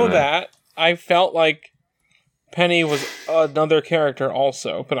me. I don't know that. I felt like Penny was another character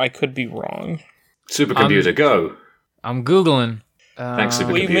also, but I could be wrong. Supercomputer, go. I'm Googling. Thanks,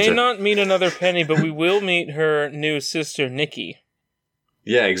 Supercomputer. We may not meet another Penny, but we will meet her new sister, Nikki.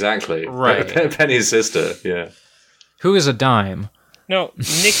 Yeah, exactly. Right. Penny's sister, yeah. Who is a dime? No,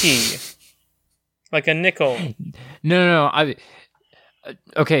 Nikki. Like a nickel. No.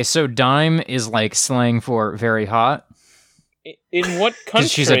 Okay, so dime is like slang for very hot. In what country?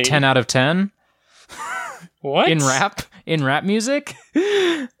 She's a 10 out of 10. What? In rap. in rap music.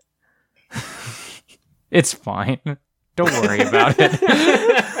 It's fine. Don't worry about it.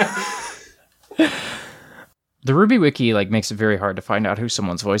 The Ruby Wiki makes it very hard to find out who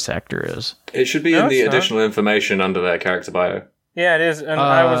someone's voice actor is. It should be in the additional information under their character bio. Yeah, it is, and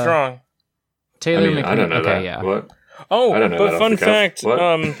I was wrong. Taylor I don't know okay, that. yeah. What? Oh, I don't know but that fun off the cuff. fact, What?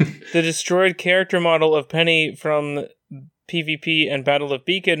 the destroyed character model of Penny from PvP and Battle of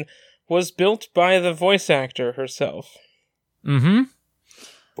Beacon was built by the voice actor herself. Mm-hmm.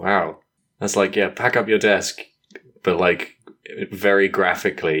 Wow. That's pack up your desk, but very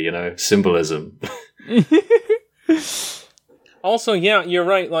graphically, symbolism. Also, yeah, you're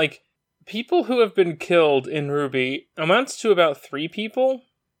right, people who have been killed in Ruby amounts to about 3 people.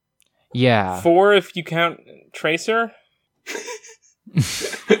 Yeah. 4 if you count Tracer.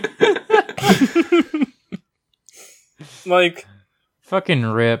 Fucking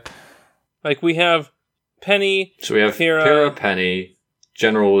rip. We have Penny. So we have Pyrrha, Penny,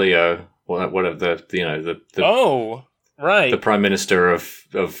 General Leo, whatever the Oh, right. the Prime Minister of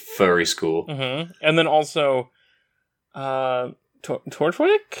Furry School. Mm-hmm. And then also,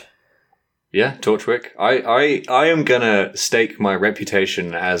 Torchwick? Yeah, Torchwick. I am gonna stake my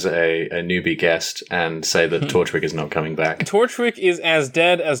reputation as a newbie guest and say that Torchwick is not coming back. Torchwick is as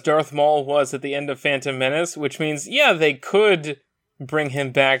dead as Darth Maul was at the end of Phantom Menace, which means, yeah, they could bring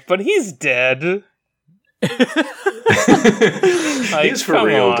him back, but he's dead. He's for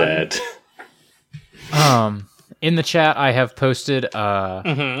real dead. In the chat, I have posted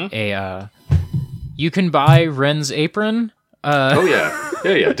you can buy Ren's apron. Oh yeah.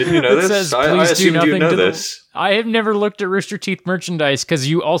 Didn't you know this? Says, I assumed you'd know this. I have never looked at Rooster Teeth merchandise because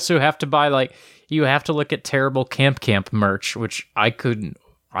you also have to buy you have to look at terrible Camp merch, which I couldn't.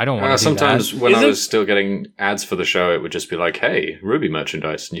 I don't want to. Sometimes when I was still getting ads for the show, it would just be hey, Ruby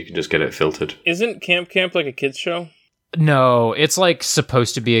merchandise, and you can just get it filtered. Isn't Camp like a kids show? No, it's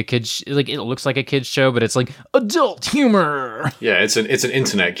supposed to be a kids. It looks like a kids show, but it's adult humor. Yeah, it's an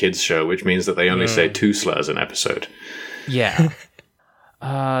internet kids show, which means that they only say 2 slurs an episode. Yeah.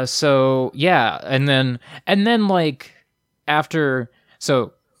 So yeah, and then after,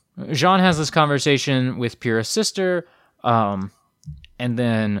 so Jean has this conversation with Pyrrha's sister, and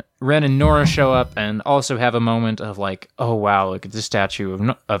then Ren and Nora show up and also have a moment of oh wow, look at the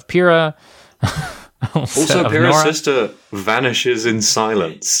statue of Pyrrha. Also, Pyrrha's sister vanishes in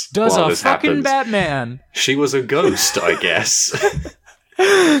silence. Does while a this fucking happens. Batman. She was a ghost, I guess.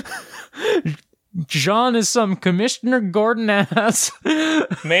 Jean is some Commissioner Gordon ass.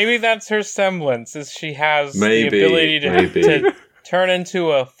 Maybe that's her semblance, is she has the ability to turn into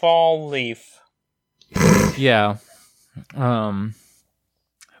a fall leaf. Yeah.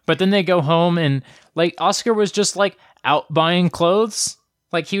 But then they go home and Oscar was just out buying clothes.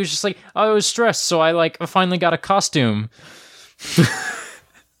 He was just I was stressed, so I finally got a costume.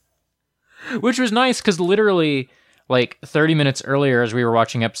 Which was nice because literally 30 minutes earlier as we were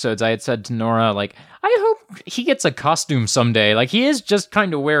watching episodes, I had said to Nora, I hope he gets a costume someday. He is just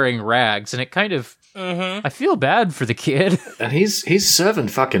kind of wearing rags, and it kind of, I feel bad for the kid. And he's serving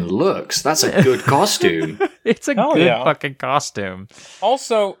fucking looks. That's a good costume. It's a good fucking costume.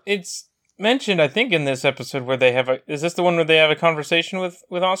 Also, it's mentioned, I think, in this episode where they have is this the one where they have a conversation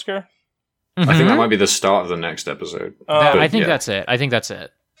with Oscar? Mm-hmm. I think that might be the start of the next episode. I think that's it. I think that's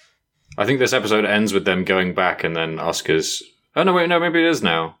it. I think this episode ends with them going back and then Oscar's... Oh, no, wait, no, maybe it is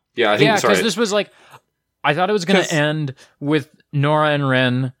now. Yeah, I think, sorry. Yeah, because this was I thought it was going to end with Nora and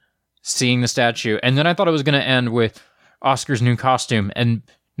Ren seeing the statue, and then I thought it was going to end with Oscar's new costume, and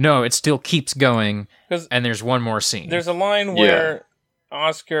no, it still keeps going, and there's one more scene. There's a line where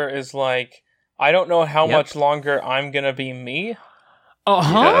Oscar is I don't know how much longer I'm going to be me.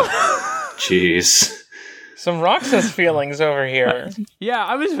 Uh-huh. Yeah. Jeez. Some Roxas feelings over here. Yeah,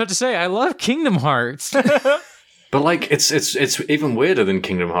 I was about to say, I love Kingdom Hearts. But it's even weirder than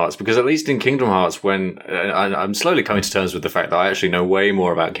Kingdom Hearts, because at least in Kingdom Hearts, when I'm slowly coming to terms with the fact that I actually know way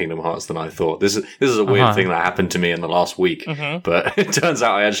more about Kingdom Hearts than I thought. This is a weird thing that happened to me in the last week, but it turns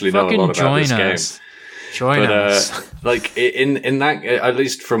out I actually know a lot about this game. Join us. In that, at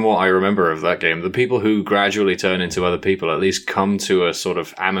least from what I remember of that game, the people who gradually turn into other people at least come to a sort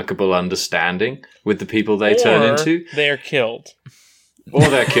of amicable understanding with the people they turn into. They're killed. Or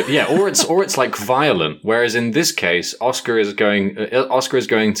they're killed. Yeah, or it's violent. Whereas in this case, Oscar is going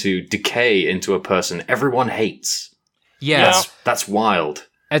to decay into a person everyone hates. Yeah. That's wild.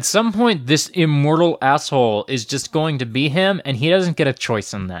 At some point, this immortal asshole is just going to be him, and he doesn't get a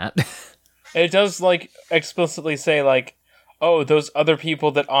choice in that. It does explicitly say oh, those other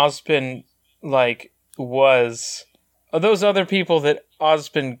people that Ozpin those other people that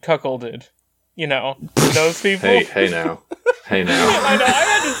Ozpin cuckolded. those people. Hey now. I know, I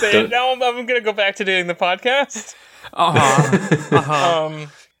had to say it. Now I'm going to go back to doing the podcast.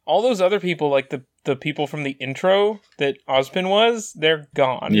 All those other people, like the people from the intro that Ozpin was, they're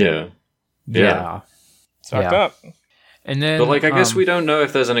gone. Yeah. Sucked up. And then, But I guess we don't know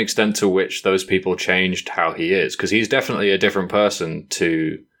if there's an extent to which those people changed how he is, because he's definitely a different person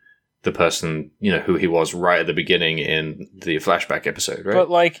to the person, who he was right at the beginning in the flashback episode, right?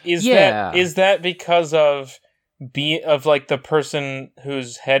 But is that because of the person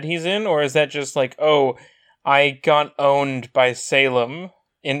whose head he's in, or is that just I got owned by Salem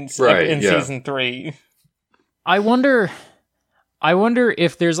in season 3? I wonder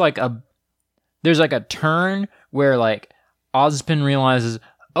if there's a turn where Ozpin realizes,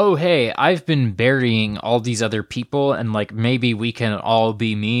 oh hey, I've been burying all these other people, and maybe we can all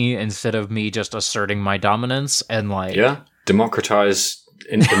be me instead of me just asserting my dominance, and democratize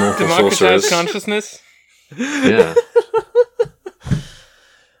immortal sorcerers. Consciousness. Yeah.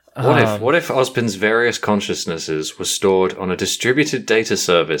 What if Ozpin's various consciousnesses were stored on a distributed data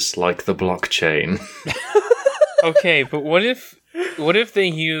service like the blockchain? Okay, but what if they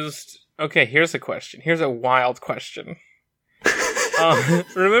used... Okay, here's a question. Here's a wild question.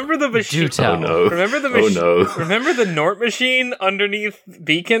 Remember the machine? Do tell. Oh no. Remember the machine? Oh no. Remember the Nort machine underneath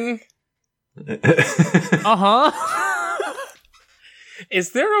Beacon?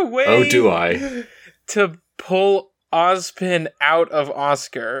 Is there a way... Oh, do I? ...to pull Ozpin out of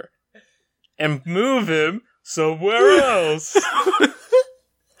Oscar and move him somewhere else?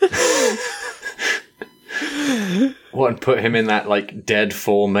 What, and put him in that dead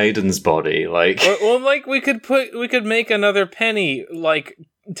Four Maidens body? We could make another Penny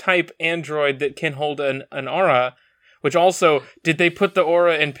type android that can hold an aura. Which also, did they put the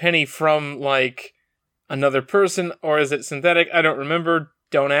aura in Penny from another person, or is it synthetic? I don't remember.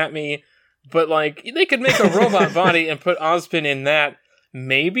 Don't at me. But they could make a robot body and put Ozpin in that.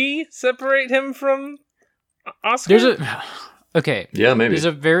 Maybe separate him from Oscar. Okay. Yeah, maybe. There's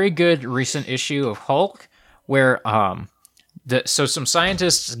a very good recent issue of Hulk where so some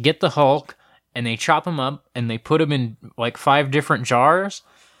scientists get the Hulk and they chop him up and they put him in 5 different jars,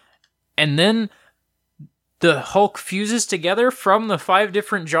 and then the Hulk fuses together from the 5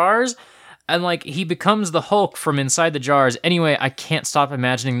 different jars, and he becomes the Hulk from inside the jars. Anyway, I can't stop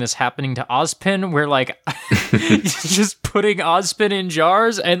imagining this happening to Ozpin, where he's just putting Ozpin in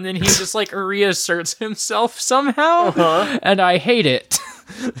jars, and then he just reasserts himself somehow, and I hate it.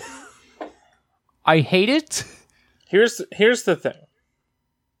 I hate it. Here's the thing.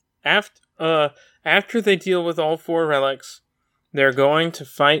 After they deal with all 4 relics, they're going to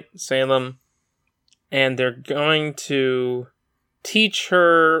fight Salem, and they're going to teach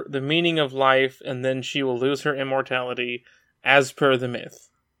her the meaning of life, and then she will lose her immortality, as per the myth.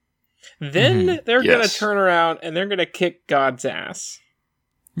 Then they're going to turn around and they're going to kick God's ass.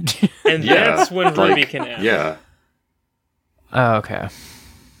 And that's when Ruby can end. Yeah. Oh, okay.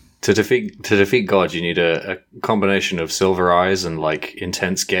 To defeat God, you need a combination of silver eyes and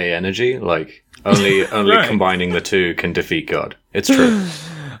intense gay energy. Only right. Combining the two can defeat God. It's true.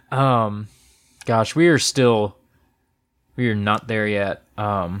 Gosh, we are not there yet.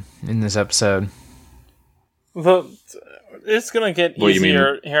 In this episode. Well, it's gonna get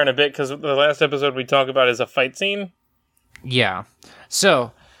easier here in a bit because the last episode we talk about is a fight scene. Yeah.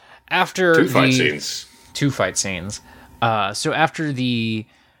 So after two fight scenes. So after the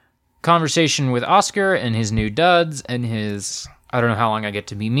conversation with Oscar and his new duds and his I don't know how long I get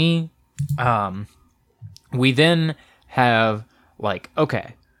to be me, we then have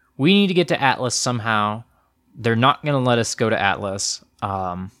okay, we need to get to Atlas somehow. They're not gonna let us go to Atlas.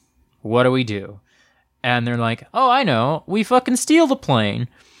 What do we do? And they're like, oh, I know. We fucking steal the plane.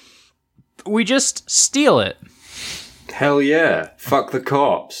 We just steal it. Hell yeah. Fuck the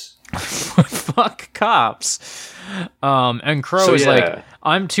cops. Fuck cops. And Crow is like,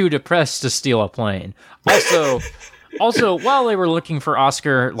 I'm too depressed to steal a plane. Also, while they were looking for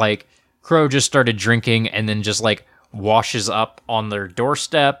Oscar, Crow just started drinking and then just, washes up on their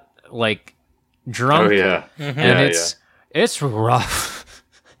doorstep, drunk. Oh, yeah. Mm-hmm. And it's rough.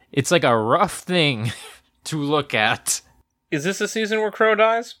 It's a rough thing to look at. Is this a season where Crow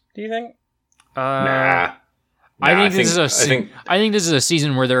dies, do you think? Nah. I think this is a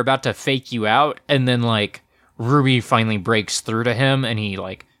season where they're about to fake you out, and then Ruby finally breaks through to him, and he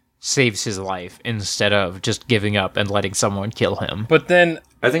saves his life instead of just giving up and letting someone kill him. But then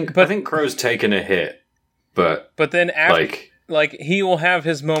I think Crow's taken a hit, but then after, he will have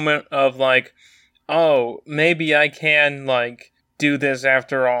his moment of oh, maybe I can do this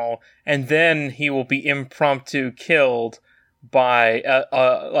after all, and then he will be impromptu killed by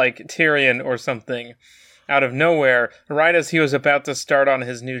like Tyrion or something out of nowhere right as he was about to start on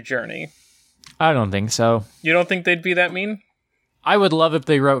his new journey. I don't think so. You don't think they'd be that mean? I would love if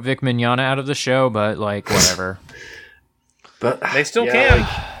they wrote Vic Mignogna out of the show, but like whatever. But They still can.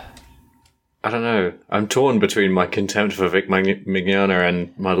 I don't know. I'm torn between my contempt for Vic Mignogna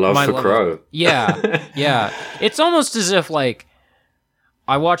and my love for Crow. Yeah, yeah. It's almost as if like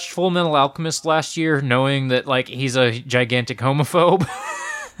I watched Full Metal Alchemist last year, knowing that like he's a gigantic homophobe.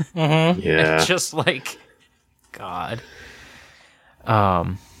 Mm-hmm. Yeah. It's just like God.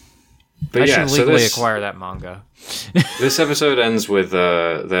 But I yeah, should legally acquire that manga. This episode ends with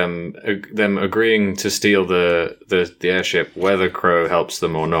them agreeing to steal the airship, whether Crow helps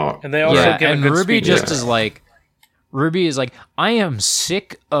them or not. And they also give a and good Ruby speech. just is like, Ruby is like, I am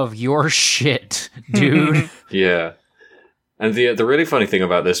sick of your shit, dude. Yeah. And the really funny thing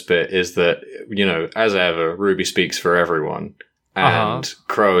about this bit is that, you know, as ever, Ruby speaks for everyone. And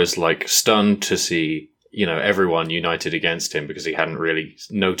Crow is like stunned to see, you know, everyone united against him because he hadn't really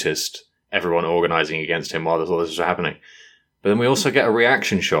noticed everyone organizing against him while all this was happening. But then we also get a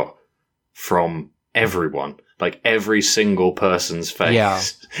reaction shot from everyone. Like every single person's face. Yeah.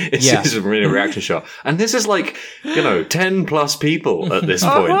 It's a really reaction shot. And this is like, you know, 10 plus people at this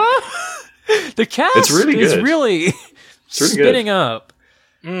point. The cast It's really is good. really really spinning up.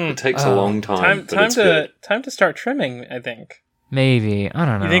 It takes a long time. but it's good. Time to start trimming, I think. Maybe. I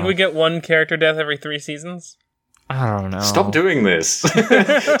don't know. You think we get one character death every 3 seasons? I don't know. Stop doing this.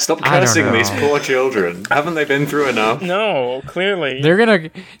 Stop cursing these poor children. Haven't they been through enough? No, clearly. They're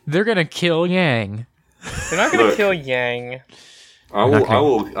gonna kill Yang. They're not going Look. to kill Yang. I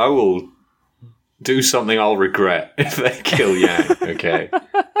will do something I'll regret if they kill Yang. Okay.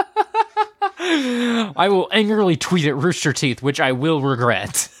 I will angrily tweet at Rooster Teeth, which I will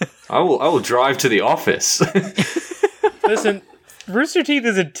regret. I will drive to the office. Listen, Rooster Teeth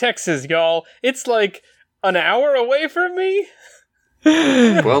is in Texas, y'all. It's like an hour away from me.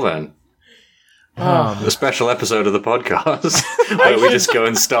 Well then. A special episode of the podcast where we just go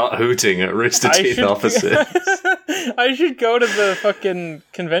and start hooting at Rooster Teeth offices. I should go to the fucking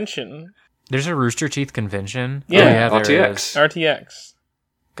convention. There's a Rooster Teeth convention. Yeah. There RTX. is. RTX.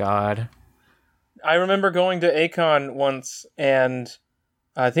 God. I remember going to A-Kon once, and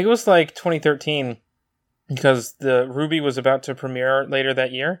I think it was like 2013, because the Ruby was about to premiere later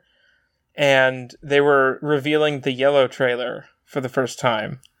that year, and they were revealing the Yellow trailer for the first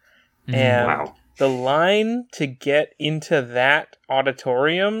time. And Wow. the line to get into that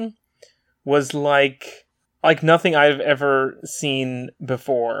auditorium was like nothing I've ever seen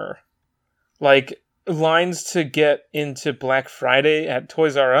before. Like, lines to get into Black Friday at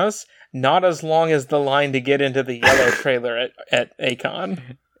Toys R Us, not as long as the line to get into the Yellow trailer at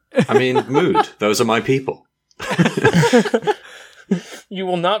A-Kon. I mean, mood. Those are my people. You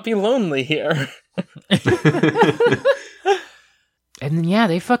will not be lonely here. And then, yeah,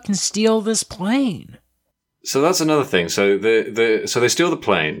 they fucking steal this plane. So that's another thing. So so they steal the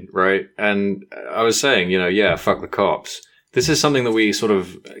plane, right? And I was saying, you know, yeah, fuck the cops. This is something that we sort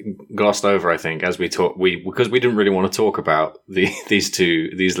of glossed over, I think, as we talk. Because we didn't really want to talk about this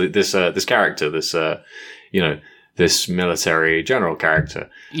character, this military general character.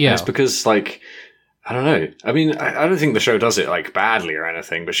 Yeah. And it's because, like, I don't know. I mean, I don't think the show does it like badly or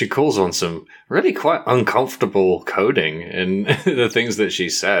anything, but she calls on some really quite uncomfortable coding in the things that she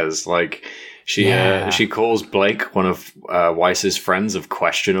says. Like, she calls Blake one of Weiss's friends of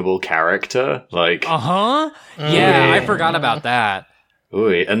questionable character. Like, Yeah, I forgot about that. ooh,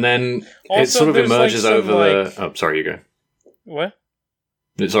 and then it Also, sort of there's, emerges like, some, over like- the. Oh, sorry, you go. What?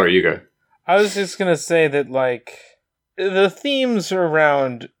 Sorry, you go. I was just gonna say that, like, the themes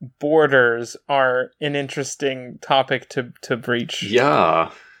around borders are an interesting topic to breach.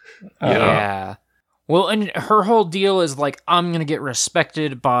 Yeah. Yeah. Well, and her whole deal is like, I'm going to get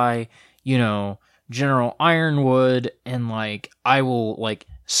respected by, you know, General Ironwood, and like, I will like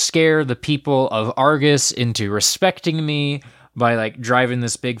scare the people of Argus into respecting me by like driving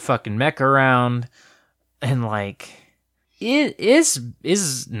this big fucking mech around. And like, it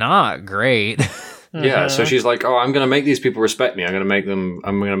is not great. Yeah, so she's like, "Oh, I'm going to make these people respect me. I'm going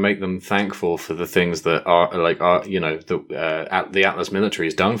to make them thankful for the things that the Atlas military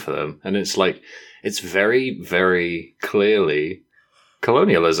has done for them." And it's like, it's very, very clearly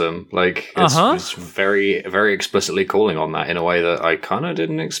colonialism. Like, it's very, very explicitly calling on that in a way that I kind of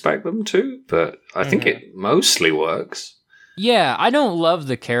didn't expect them to, but I think it mostly works. Yeah, I don't love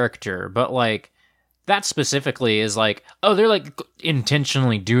the character, but like, that specifically is like, oh, they're like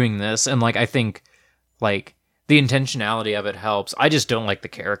intentionally doing this, and like, I think like the intentionality of it helps. I just don't like the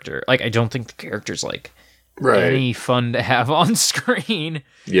character. Like, I don't think the character's like any fun to have on screen.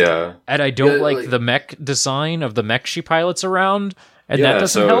 Yeah. And I don't like the mech design of the mech she pilots around, and that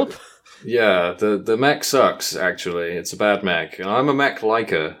doesn't help. Yeah, the mech sucks, actually. It's a bad mech. And I'm a mech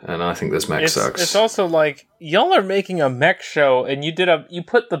liker, and I think this mech sucks. It's also like, y'all are making a mech show, and you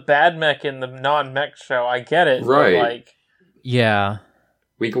put the bad mech in the non-mech show. I get it. Right. But like, yeah.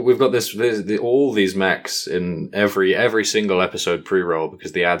 We've got all these mechs in every single episode pre-roll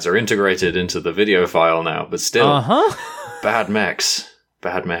because the ads are integrated into the video file now, but still, bad mechs.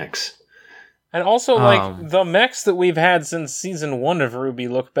 Bad mechs. And also, like, the mechs that we've had since season 1 of RWBY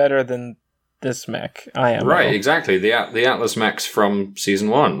look better than this mech. Right, exactly. The Atlas mechs from season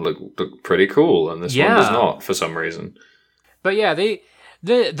 1 look pretty cool, and this one does not for some reason. But yeah,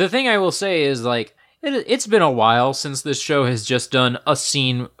 the thing I will say is, like, it's been a while since this show has just done a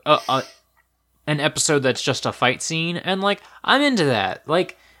scene, an episode that's just a fight scene, and, like, I'm into that.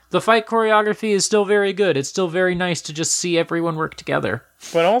 Like, the fight choreography is still very good. It's still very nice to just see everyone work together.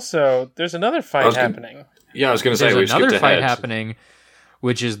 But also, there's another fight happening. I was going to say, there's another fight happening,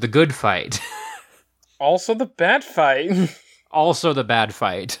 which is the good fight. Also the bad fight. Also the bad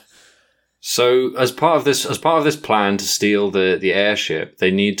fight. So, as part of this plan to steal the airship,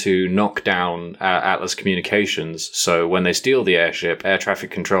 they need to knock down Atlas Communications. So when they steal the airship, air traffic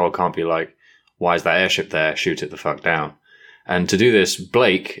control can't be like, "Why is that airship there? Shoot it the fuck down." And to do this,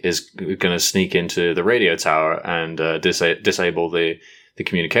 Blake is going to sneak into the radio tower and disable the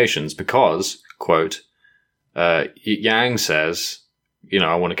communications because, quote, Yang says,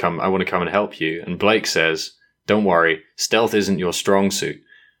 I want to come and help you. And Blake says, "Don't worry, stealth isn't your strong suit."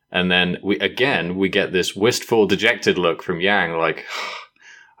 And then we get this wistful, dejected look from Yang, like,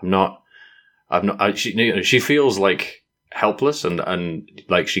 she feels like helpless and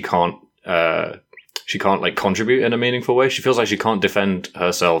like she can't like contribute in a meaningful way. She feels like she can't defend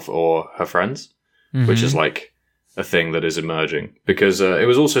herself or her friends, which is like a thing that is emerging because it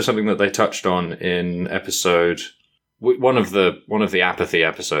was also something that they touched on in episode one of the apathy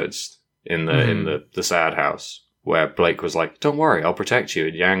episodes in the Sad House, where Blake was like, "Don't worry, I'll protect you,"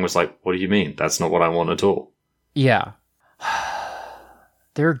 and Yang was like, "What do you mean? That's not what I want at all." Yeah,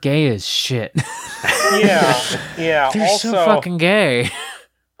 they're gay as shit. Yeah. They're also, so fucking gay.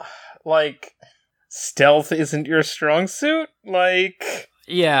 Like, stealth isn't your strong suit? Like...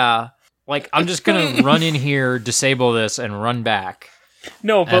 Yeah. Like, I'm just gonna run in here, disable this, and run back.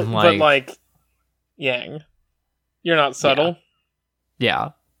 No, but like, Yang, you're not subtle. Yeah.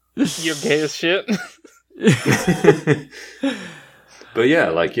 You're gay as shit. But yeah,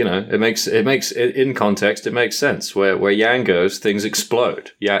 like, it makes in context, it makes sense. Where Yang goes, things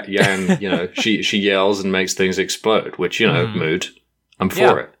explode. Yang, she yells and makes things explode, which, mood. I'm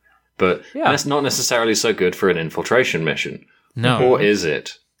for it. But that's not necessarily so good for an infiltration mission. No. Or is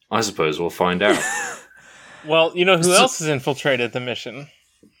it? I suppose we'll find out. Well, who else has infiltrated the mission?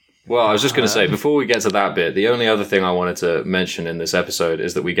 Well, I was just going to say, before we get to that bit, the only other thing I wanted to mention in this episode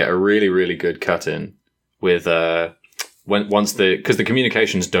is that we get a really, really good cut-in with, because the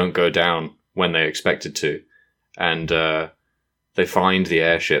communications don't go down when they expected to, and they find the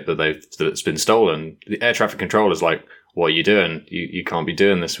airship that's been stolen. The air traffic control is like, "What are you doing? You can't be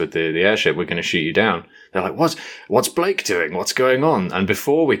doing this with the airship. We're going to shoot you down." They're like, "What's Blake doing? What's going on?" And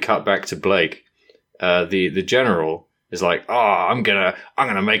before we cut back to Blake, the general is like, "Oh, I'm gonna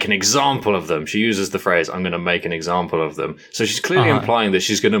make an example of them." She uses the phrase, "I'm gonna make an example of them." So she's clearly implying that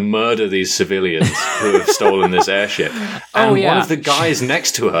she's gonna murder these civilians who have stolen this airship. And one of the guys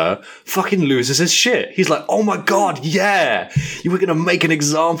next to her fucking loses his shit. He's like, "Oh my god, yeah! You were gonna make an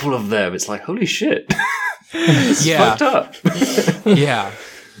example of them." It's like, holy shit. It's fucked up. Yeah.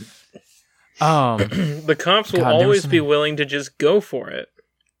 The cops will always be willing to just go for it.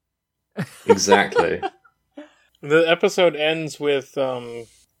 Exactly. The episode ends with,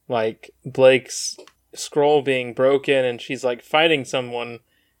 Blake's scroll being broken, and she's, fighting someone,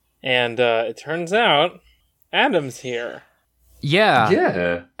 and it turns out Adam's here. Yeah.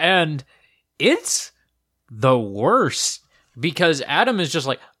 Yeah. And it's the worst, because Adam is just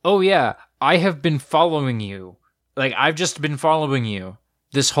like, "Oh yeah, I have been following you. Like, I've just been following you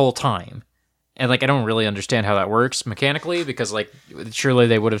this whole time." And, I don't really understand how that works mechanically, because, surely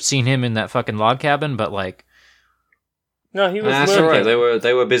they would have seen him in that fucking log cabin, but, No, he was That's lurking. all right.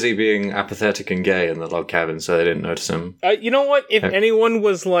 They were busy being apathetic and gay in the log cabin, so they didn't notice him. You know what? If anyone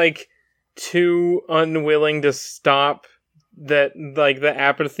was, too unwilling to stop that, the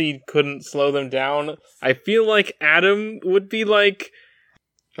apathy couldn't slow them down, I feel like Adam would be,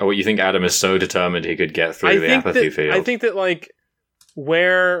 Oh, what, you think Adam is so determined he could get through the apathy field? I think that,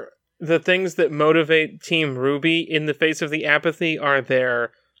 where the things that motivate Team RWBY in the face of the apathy are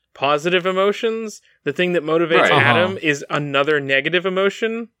their positive emotions, the thing that motivates Right. Adam is another negative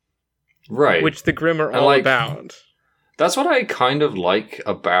emotion, Right. which the Grimm are And, all like, about. That's what I kind of like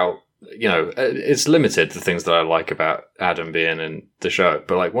about, it's limited, the things that I like about Adam being in the show.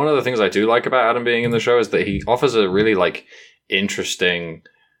 But, like, one of the things I do like about Adam being in the show is that he offers a really, like, interesting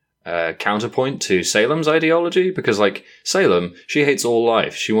counterpoint to Salem's ideology. Because, like, Salem, she hates all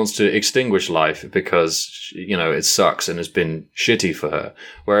life. She wants to extinguish life because, it sucks and has been shitty for her.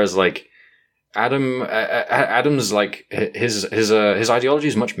 Whereas, like, Adam's like his ideology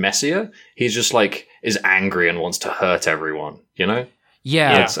is much messier. He's just like is angry and wants to hurt everyone.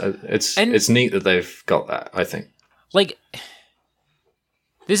 Yeah. It's neat that they've got that. I think Like,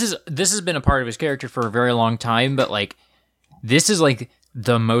 this has been a part of his character for a very long time, but like, this is like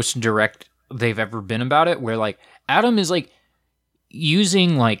the most direct they've ever been about it. Where like Adam is like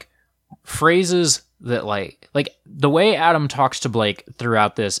using like phrases that like the way Adam talks to Blake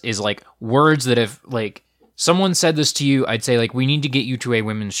throughout this is like words that if like someone said this to you, I'd say like, we need to get you to a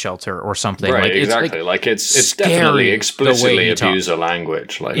women's shelter or something. right, like, exactly. Like it's scary definitely the way explicitly he abuser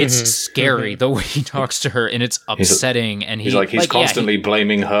language. Like it's scary the way he talks to her, and it's upsetting. And he's constantly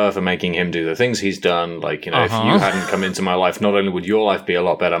blaming her for making him do the things he's done. Like, if you hadn't come into my life, not only would your life be a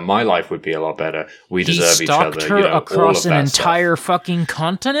lot better, my life would be a lot better. We deserve each other. He stalked her across all an of that entire fucking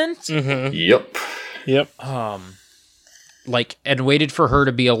continent. stuff. Yep. Like, and waited for her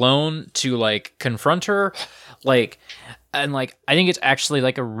to be alone to like confront her, like, and like I think it's actually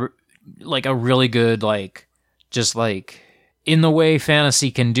like a really good like just like in the way fantasy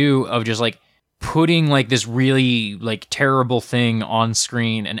can do of just like putting like this really like terrible thing on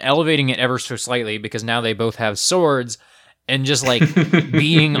screen and elevating it ever so slightly because now they both have swords and just like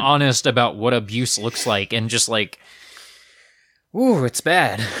being honest about what abuse looks like and just like. Ooh, it's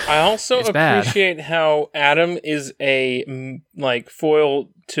bad. I also It's bad. appreciate how Adam is a like foil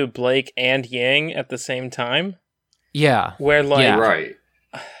to Blake and Yang at the same time. Yeah. Where like, Yeah. Right.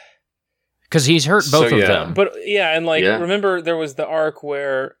 Because he's hurt both So, of yeah. them. but yeah, and like Yeah. remember there was the arc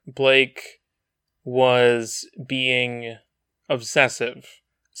where Blake was being obsessive,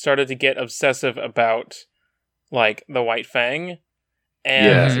 started to get obsessive about like the White Fang,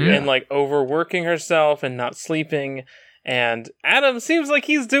 and Yeah. and like overworking herself and not sleeping. And Adam seems like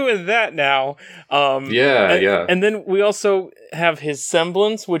he's doing that now. Yeah. And then we also have his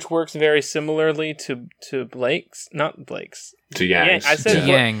semblance, which works very similarly to Blake's, not Blake's. To Yang's. I said To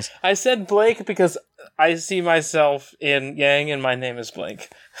Yang's. I said Blake because I see myself in Yang, and my name is Blake.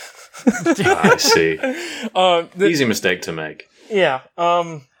 I see. Easy mistake to make. Yeah.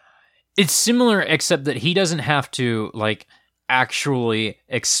 It's similar, except that he doesn't have to like actually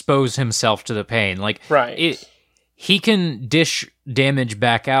expose himself to the pain. Like, Right. He can dish damage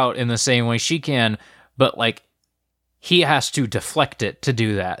back out in the same way she can, but like he has to deflect it to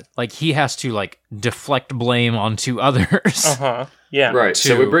do that. Like he has to like deflect blame onto others. Yeah. Right.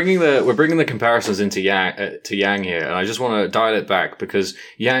 So to- we're bringing the comparisons into Yang here, and I just want to dial it back because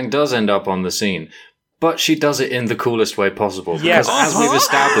Yang does end up on the scene, but she does it in the coolest way possible. Yes. Because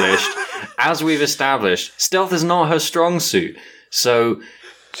as we've established, stealth is not her strong suit. So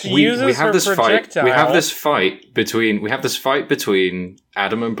we uses have her this projectile. fight. We have this fight between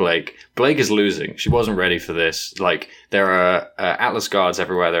Adam and Blake. Blake is losing. She wasn't ready for this. Like there are Atlas guards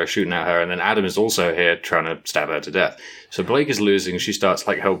everywhere. They're shooting at her, and then Adam is also here trying to stab her to death. So Blake is losing. She starts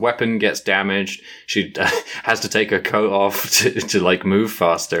like her weapon gets damaged. She has to take her coat off to like move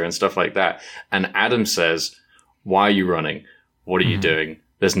faster and stuff like that. And Adam says, "Why are you running? What are you doing?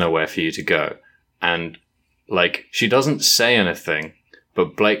 There's nowhere for you to go." And like she doesn't say anything.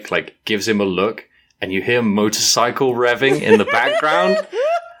 But Blake, like, gives him a look, and you hear motorcycle revving in the background,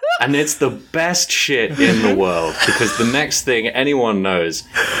 and it's the best shit in the world, because the next thing anyone knows,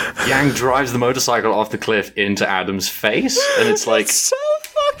 Yang drives the motorcycle off the cliff into Adam's face, and it's like... So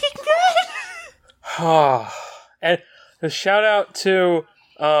fucking good! And a shout out to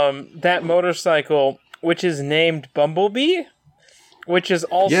that motorcycle, which is named Bumblebee, which is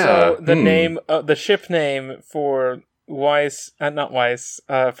also the ship name for Weiss, not Weiss,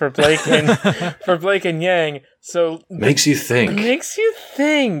 for Blake and for Blake and Yang. So Makes you think. makes you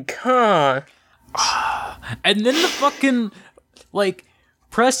think, huh? And then the fucking like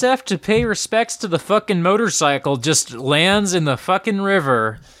press F to pay respects to the fucking motorcycle just lands in the fucking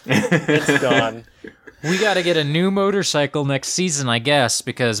river. It's gone. We got to get a new motorcycle next season, I guess,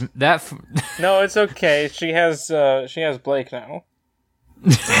 because that No, it's okay. She has Blake now.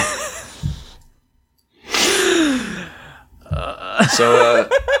 So,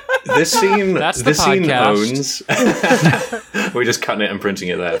 this scene, That's the this scene podcast. owns... We're just cutting it and printing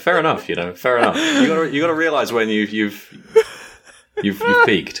it there. Fair enough, Fair enough. You gotta realize when you've You've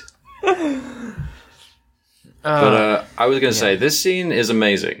peaked. But I was going to say, this scene is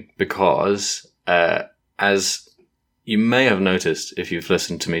amazing because, as you may have noticed if you've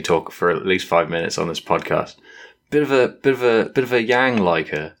listened to me talk for at least 5 minutes on this podcast, bit of a Yang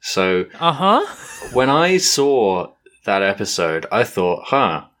liker. So, when I saw that episode, I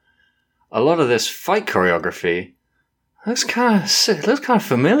thought, a lot of this fight choreography looks kind of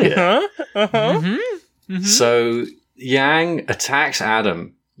familiar. So Yang attacks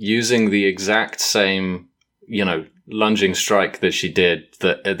Adam using the exact same, lunging strike that she did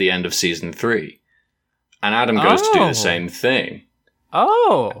at the end of season 3, and Adam goes to do the same thing.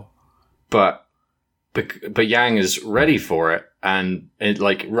 But Yang is ready for it, and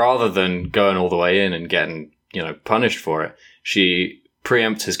rather than going all the way in and getting punished for it, she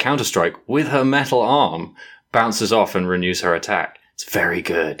preempts his counterstrike with her metal arm, bounces off, and renews her attack. It's very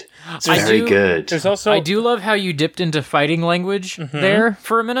good. It's very good. There's also, I do love how you dipped into fighting language there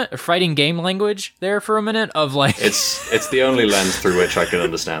for a minute, or fighting game language there for a minute of It's the only lens through which I can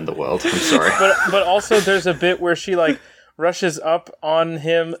understand the world. I'm sorry. But also there's a bit where she rushes up on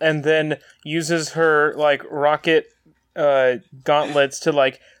him and then uses her rocket gauntlets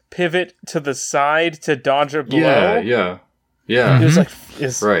to pivot to the side to dodge a blow. Yeah.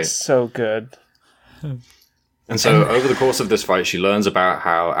 It's right. So good. And so over the course of this fight, she learns about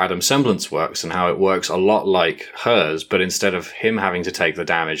how Adam's semblance works and how it works a lot like hers, but instead of him having to take the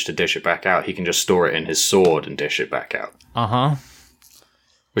damage to dish it back out, he can just store it in his sword and dish it back out.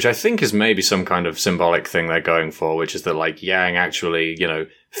 Which I think is maybe some kind of symbolic thing they're going for, which is that Yang actually,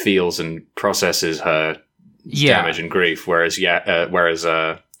 feels and processes her damage and grief, whereas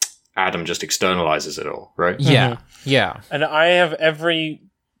Adam just externalizes it all, right? Yeah. And I have every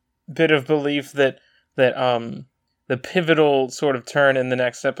bit of belief that the pivotal sort of turn in the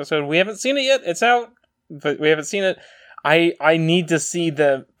next episode, we haven't seen it yet. It's out, but we haven't seen it. I need to see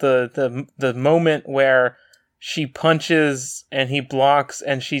the moment where she punches and he blocks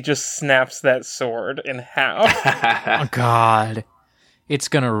and she just snaps that sword in half. Oh God, it's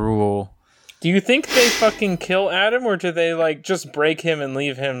gonna rule. Do you think they fucking kill Adam, or do they just break him and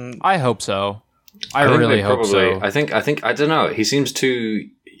leave him? I hope so. I really hope so. I think I don't know. He seems too.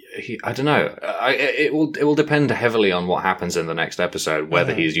 I don't know. It will depend heavily on what happens in the next episode,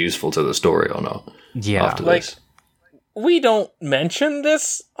 whether he's useful to the story or not. Yeah, after this. We don't mention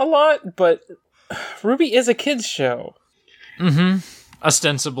this a lot, but RWBY is a kids show.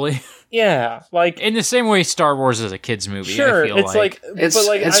 Ostensibly. Yeah, in the same way Star Wars is a kids movie. Sure, I feel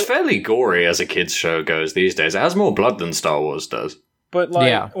it's fairly gory as a kids show goes these days. It has more blood than Star Wars does. But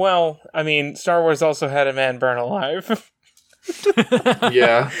well, I mean, Star Wars also had a man burn alive.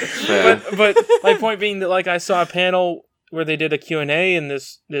 Yeah, fair. but my point being that I saw a panel where they did a Q&A, and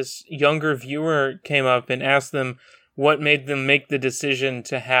this younger viewer came up and asked them what made them make the decision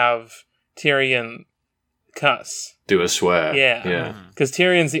to have Tyrion cuss. Do a swear. Yeah. Because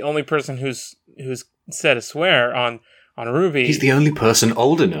Tyrion's the only person who's said a swear on RWBY. He's the only person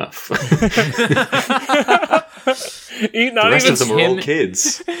old enough. The rest of them are all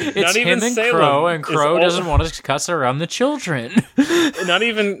kids. It's him and Crow, and Crow doesn't want us to cuss around the children. Not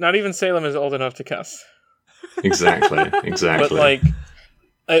even Salem is old enough to cuss. Exactly. But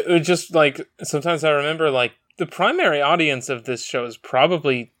it was just sometimes I remember the primary audience of this show is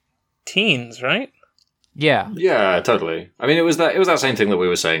probably teens, right? Yeah, totally. I mean, it was that same thing that we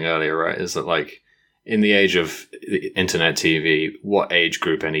were saying earlier, right? Is that in the age of internet TV, what age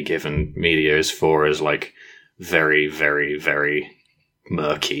group any given media is for is very, very, very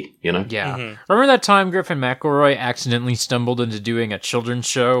murky, Yeah. Remember that time Griffin McElroy accidentally stumbled into doing a children's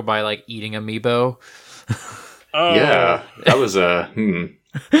show by eating amiibo? Oh. Yeah, that was a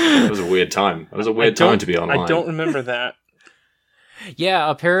weird time. It was a weird time to be online. I don't remember that. Yeah,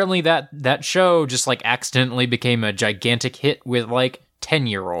 apparently that show just accidentally became a gigantic hit with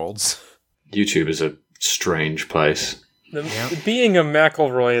 10-year-olds. YouTube is a strange place. Being a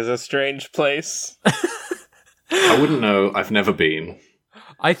McElroy is a strange place. I wouldn't know. I've never been.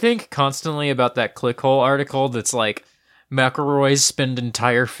 I think constantly about that Clickhole article that's McElroys spend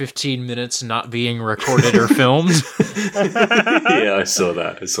entire 15 minutes not being recorded or filmed. Yeah, I saw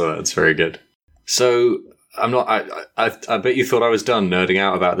that. It's very good. So I'm not. I bet you thought I was done nerding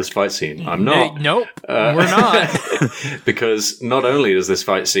out about this fight scene. I'm not. Nope, we're not. Because not only does this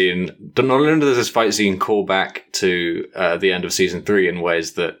fight scene call back to the end of season 3 in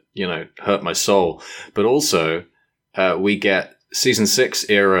ways that hurt my soul, but also we get season 6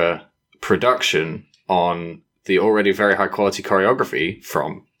 era production on the already very high quality choreography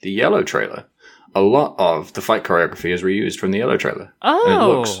from the Yellow trailer. A lot of the fight choreography is reused from the Yellow trailer. Oh, and it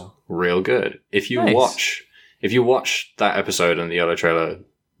looks real good. If you watch if you watch that episode and the other trailer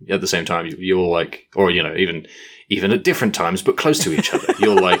at the same time, you'll like, or even at different times, but close to each other,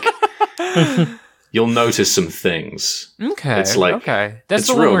 you'll like, you'll notice some things. Okay, it's like, okay, that's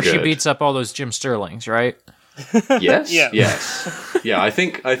the one where she beats up all those Jim Sterlings, right? Yes, yeah. Yes, yeah. I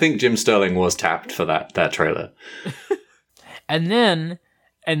think Jim Sterling was tapped for that trailer. And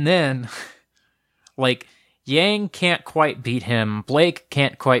then, like, Yang can't quite beat him, Blake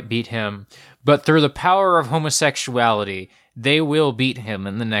can't quite beat him, but through the power of homosexuality, they will beat him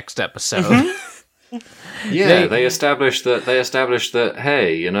in the next episode. Yeah, they established that,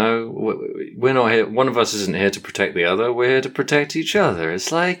 hey, you know, we're not here, one of us isn't here to protect the other, we're here to protect each other.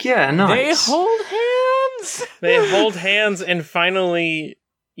 It's like, yeah, nice. They hold hands! They hold hands, and finally,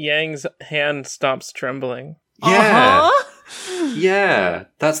 Yang's hand stops trembling. Yeah. Uh-huh. Yeah,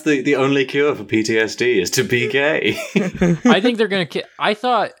 that's the only cure for PTSD is to be gay. I think they're gonna I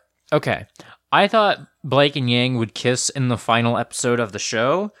thought Blake and Yang would kiss in the final episode of the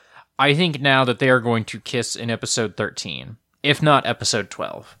show. I think now that they are going to kiss in episode 13, if not episode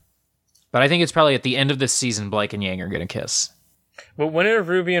 12. But I think it's probably at the end of this season Blake and Yang are gonna kiss. But when are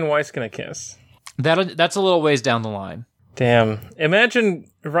Ruby and Weiss gonna kiss? That's a little ways down the line. Damn. Imagine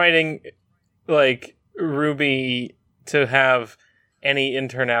writing, like, Ruby to have any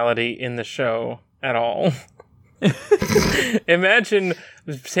internality in the show at all. Imagine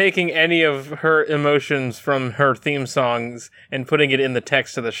taking any of her emotions from her theme songs and putting it in the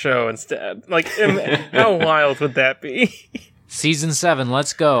text of the show instead. Like, how wild would that be? Season 7,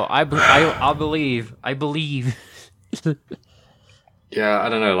 let's go. I believe. Yeah, I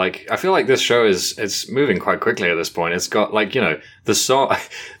don't know. Like, I feel like this show it's moving quite quickly at this point. It's got, like, you know,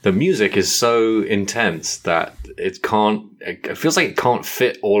 the music is so intense that it feels like it can't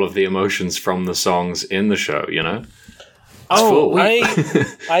fit all of the emotions from the songs in the show, you know?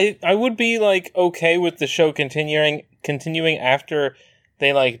 I would be, like, okay with the show continuing after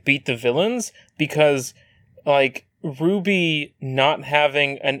they, like, beat the villains, because, like, Ruby not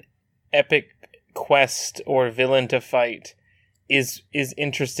having an epic quest or villain to fight is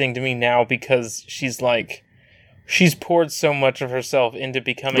interesting to me now, because she's poured so much of herself into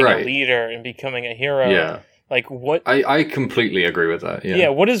becoming a leader and becoming a hero. Yeah. Like, what? I completely agree with that. Yeah. Yeah.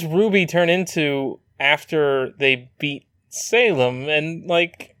 What does Ruby turn into after they beat Salem? And,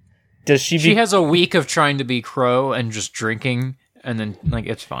 like, does she? She has a week of trying to be Crow and just drinking, and then, like,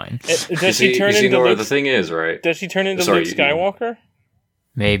 it's fine. Does she turn into Nora, Luke? the thing is, right? Does she turn into Luke Skywalker?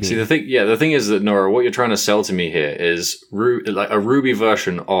 Maybe. See, the thing is that, Nora, what you're trying to sell to me here is like a Ruby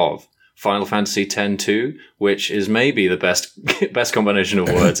version of Final Fantasy X-2, which is maybe the best combination of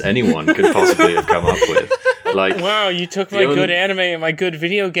words anyone could possibly have come up with. Like, wow, you took my good anime and my good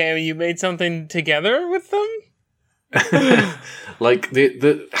video game and you made something together with them? Like,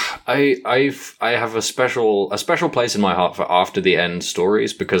 I have a special place in my heart for after the end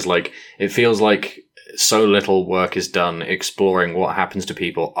stories, because, like, it feels like so little work is done exploring what happens to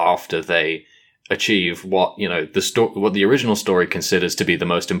people after they achieve what, you know, what the original story considers to be the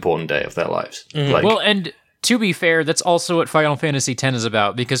most important day of their lives. Mm-hmm. Like, well, and to be fair, that's also what Final Fantasy X is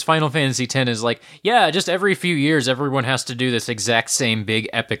about, because Final Fantasy X is like, yeah, just every few years everyone has to do this exact same big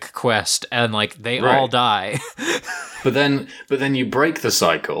epic quest, and, like, they all die. But then you break the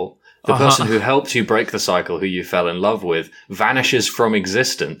cycle. The person who helped you break the cycle, who you fell in love with, vanishes from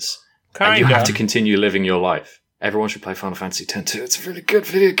existence. And you have to continue living your life. Everyone should play Final Fantasy X too. It's a really good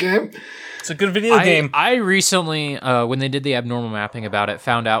video game. It's a good video game. I recently, when they did the abnormal mapping about it,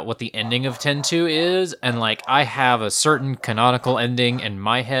 found out what the ending of X-2 is, and, like, I have a certain canonical ending in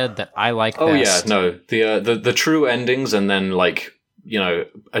my head that I like best. Oh yeah, no, the true endings, and then, like, you know,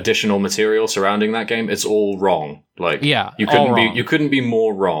 additional material surrounding that game, it's all wrong. Like, yeah, you couldn't be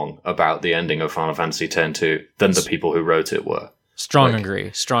more wrong about the ending of Final Fantasy X-2 than the people who wrote it were. Strong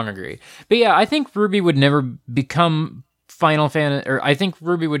agree. But yeah, I think Ruby would never become Final Fantasy, or I think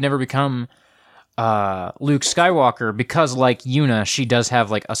Ruby would never become Luke Skywalker, because, like Yuna, she does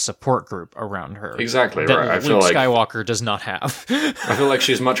have, like, a support group around her. Exactly, that right. I feel Luke like Skywalker does not have. I feel like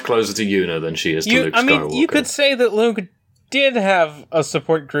she's much closer to Yuna than she is to Luke Skywalker. I mean, you could say that Luke did have a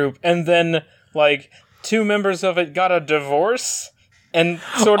support group, and then, like, 2 members of it got a divorce. And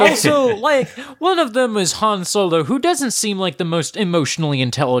sort of also, like, one of them is Han Solo, who doesn't seem like the most emotionally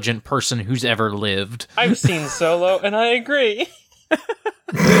intelligent person who's ever lived. I've seen Solo, and I agree.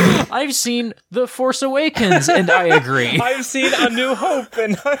 I've seen The Force Awakens, and I agree. I've seen A New Hope,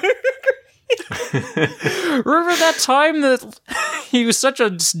 and I agree. Remember that time that he was such a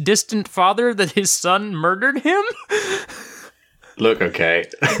distant father that his son murdered him? Look, okay.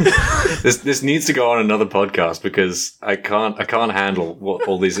 This needs to go on another podcast because I can't handle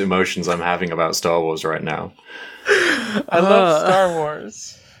all these emotions I'm having about Star Wars right now. I love Star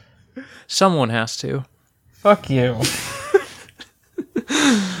Wars. Someone has to. Fuck you.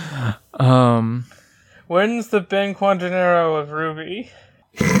 When's the Ben Quadranero of Ruby?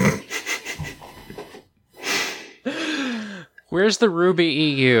 Where's the Ruby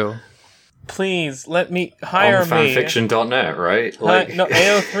EU? Please, let me hire on me. fanfiction.net, right? No,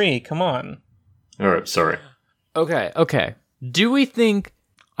 AO3, come on. Alright, sorry. Okay. Do we think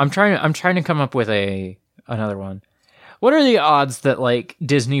I'm trying to come up with another one. What are the odds that like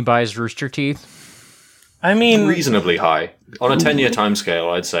Disney buys Rooster Teeth? I mean, reasonably high. On a 10-year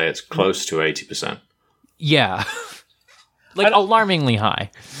timescale, I'd say it's close to 80%. Yeah. Like alarmingly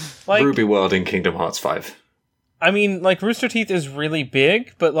high. like, Ruby World in Kingdom Hearts 5. I mean, like, Rooster Teeth is really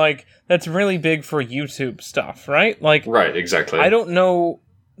big, but, like, that's really big for YouTube stuff, right? Like, Right, exactly. I don't know.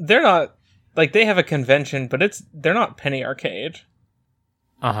 They're not, like, they have a convention, but they're not Penny Arcade.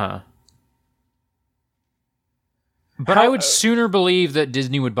 Uh-huh. But I would sooner believe that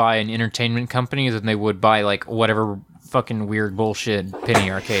Disney would buy an entertainment company than they would buy, like, whatever fucking weird bullshit Penny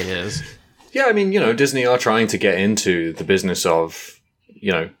Arcade is. Yeah, I mean, Disney are trying to get into the business of,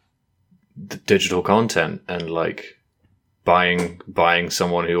 digital content, and like buying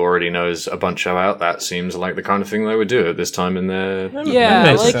someone who already knows a bunch about that seems like the kind of thing they would do at this time in their Yeah,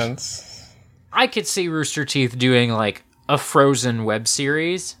 that makes like, sense. I could see Rooster Teeth doing, like, a Frozen web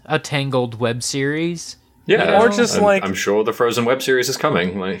series, a Tangled web series. Yeah, or just I'm sure the Frozen web series is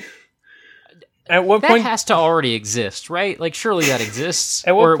coming. Like, at what That point? has to already exist, right? Like, surely that exists.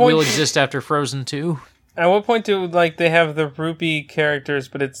 At what or it point- will exist after Frozen 2. At what point do they have the Ruby characters,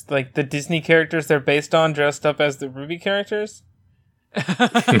 but it's like the Disney characters they're based on dressed up as the Ruby characters? Like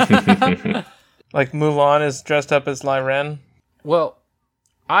Mulan is dressed up as Lyren. Well,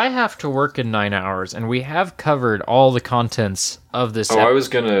 I have to work in 9 hours, and we have covered all the contents of this. I was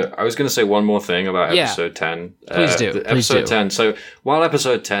gonna say one more thing about Yeah. episode 10. Please do. Episode 10. So while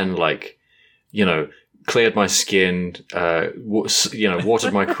episode 10, cleared my skin,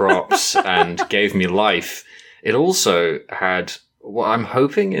 watered my crops, and gave me life, it also had what I'm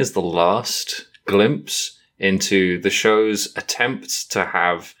hoping is the last glimpse into the show's attempts to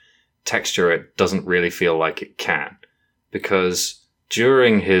have texture it doesn't really feel like it can. Because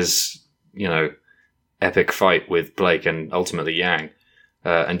during his, epic fight with Blake and ultimately Yang,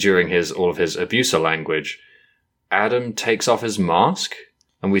 and during all of his abuser language, Adam takes off his mask,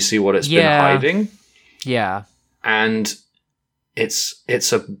 and we see what it's been hiding. Yeah. And it's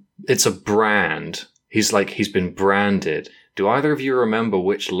a brand. He's been branded. Do either of you remember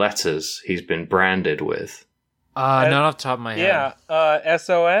which letters he's been branded with? Not off the top of my head. Yeah,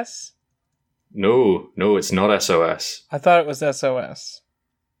 SOS? No, it's not SOS. I thought it was SOS.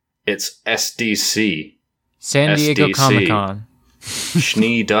 It's SDC. San Diego SDC. Comic-Con.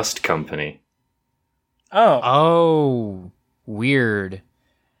 Schnee Dust Company. Oh. Oh, weird.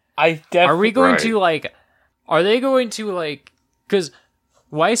 I definitely... Are we going Right. to, are they going to, because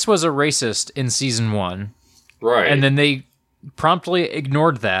Weiss was a racist in season 1, Right. and then they promptly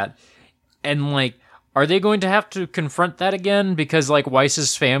ignored that, and, are they going to have to confront that again? Because,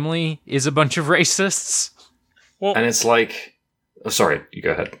 Weiss's family is a bunch of racists? Well, and it's like... Oh, sorry, you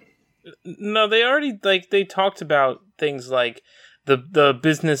go ahead. no, they already, they talked about things like the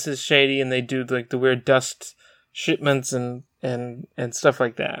business is shady and they do, the weird dust shipments and stuff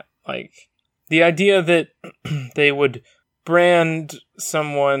like that. Like, the idea that they would brand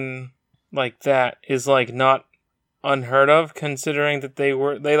someone like that is, not unheard of, considering that they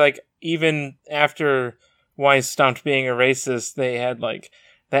even after Weiss stopped being a racist, they had,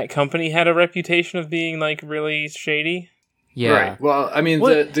 that company had a reputation of being, really shady. Yeah. Right. Well, I mean,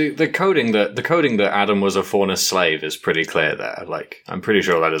 the coding that Adam was a Faunus slave is pretty clear there. I'm pretty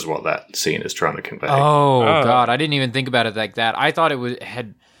sure that is what that scene is trying to convey. Oh, God, I didn't even think about it like that. I thought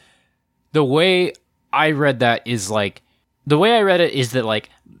had... The way I read that is, the way I read it is that,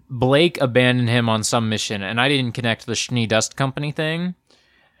 Blake abandoned him on some mission, and I didn't connect the Schnee Dust Company thing.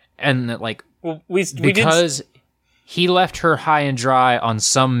 And that, Well, we because he left her high and dry on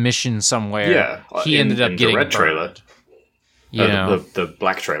some mission somewhere, he ended up in getting the red burned. trailer. You know? The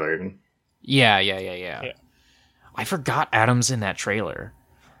black trailer, even. Yeah. I forgot Adam's in that trailer.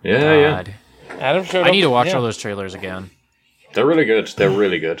 Yeah. God. Adam showed I up. need to watch yeah. all those trailers again. They're really good. They're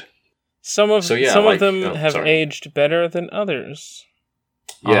really good. Some of them have sorry. aged better than others.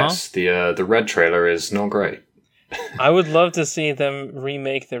 Yes, the red trailer is not great. I would love to see them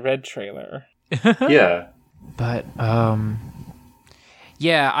remake the red trailer. Yeah. But,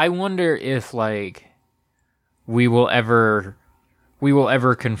 yeah, I wonder if, we will ever we will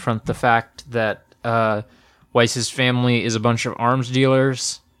ever confront the fact that Weiss's family is a bunch of arms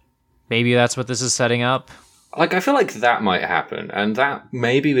dealers. Maybe that's what this is setting up. Like, I feel like that might happen, and that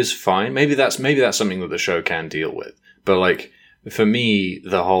maybe was fine. Maybe that's something that the show can deal with. But like, for me,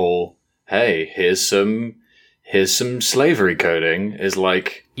 the whole, hey, here's some slavery coding is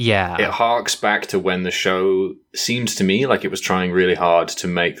like, yeah, it harks back to when the show seems to me like it was trying really hard to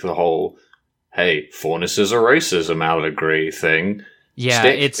make the whole, hey, fairness is a racism allegory thing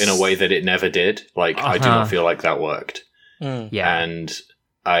stick it's in a way that it never did. Like, I do not feel like that worked. Yeah. And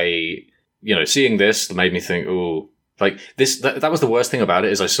seeing this made me think, ooh, like this, that was the worst thing about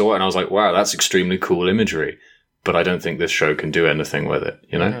it, is I saw it and I was like, wow, that's extremely cool imagery. But I don't think this show can do anything with it,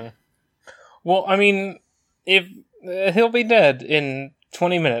 you know? Mm-hmm. Well, I mean, if he'll be dead in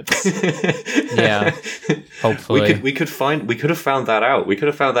 20 minutes. Yeah. Hopefully. We could have found that out. We could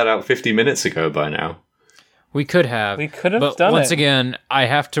have found that out 50 minutes ago by now. We could have. But done once it. again, I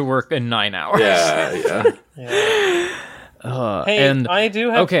have to work in 9 hours. Yeah. Hey, and I do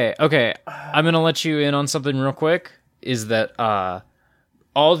have... Okay. I'm going to let you in on something real quick, is that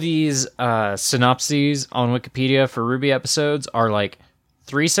all these synopses on Wikipedia for RWBY episodes are like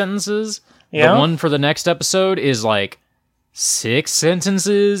 3 sentences. Yeah? The one for the next episode is like 6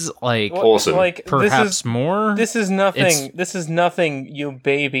 sentences, like awesome. Like, perhaps more. This is nothing. This is nothing, you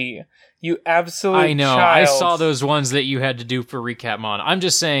baby. You absolute I know. child. I saw those ones that you had to do for Recapmon. I'm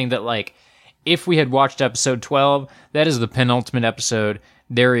just saying that, like, if we had watched episode 12, that is the penultimate episode.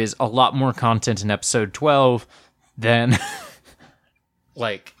 There is a lot more content in episode 12 than...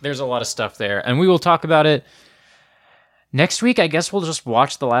 like, there's a lot of stuff there. And we will talk about it next week. I guess we'll just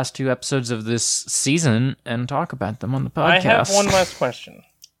watch the last 2 episodes of this season and talk about them on the podcast. I have one last question.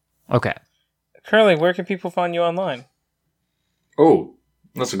 Okay. Curly, where can people find you online? Oh,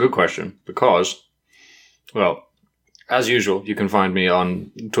 that's a good question. Because, well, as usual, you can find me on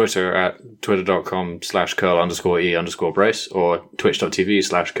Twitter at twitter.com/curl_e_brace or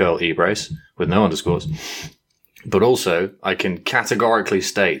twitch.tv/curlebrace with no underscores. But also, I can categorically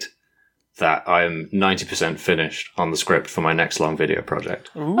state that I am 90% finished on the script for my next long video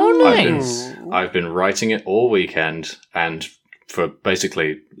project. Ooh. Oh, nice. I've been writing it all weekend and for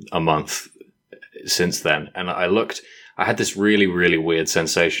basically a month since then. And I had this really, really weird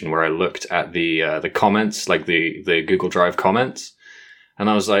sensation where I looked at the comments, like the Google Drive comments, and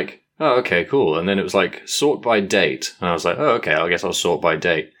I was like, oh, okay, cool. And then it was like, sort by date. And I was like, oh, okay, I guess I'll sort by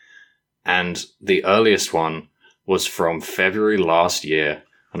date. And the earliest one was from February last year.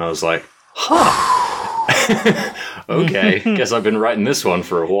 And I was like, okay, guess I've been writing this one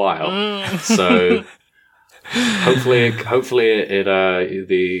for a while. So hopefully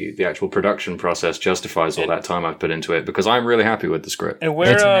the actual production process justifies all that time I've put into it, because I'm really happy with the script. And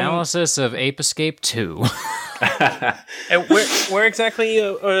where, It's analysis of Ape Escape 2. and where exactly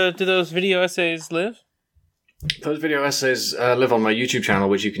do those video essays live? Those video essays live on my YouTube channel,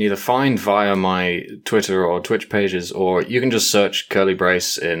 which you can either find via my Twitter or Twitch pages, or you can just search Curly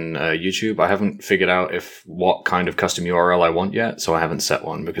Brace in YouTube. I haven't figured out what kind of custom URL I want yet, so I haven't set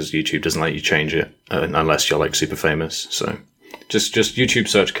one, because YouTube doesn't let you change it unless you're like super famous. So just YouTube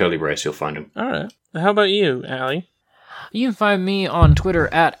search Curly Brace, you'll find him. All right. How about you, Allie? You can find me on Twitter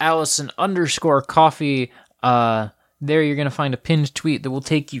at Allison_coffee. There you're going to find a pinned tweet that will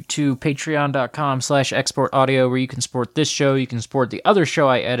take you to patreon.com/exportaudio, where you can support this show, you can support the other show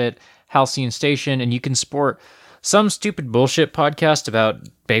I edit, Halcyon Station, and you can support some stupid bullshit podcast about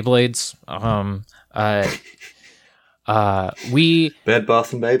Beyblades. Bed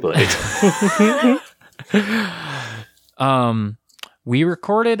Bath and Beyblade. We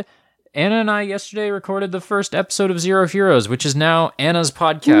recorded... Anna and I yesterday recorded the first episode of Zero Heroes, which is now Anna's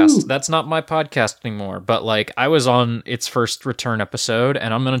podcast. Ooh. That's not my podcast anymore, but like I was on its first return episode,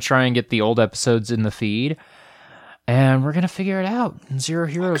 and I'm going to try and get the old episodes in the feed, and we're going to figure it out. And Zero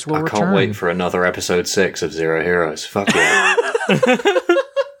Heroes will return. I can't wait for another episode 6 of Zero Heroes. Fuck yeah.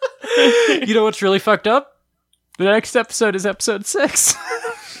 You know what's really fucked up? The next episode is episode 6.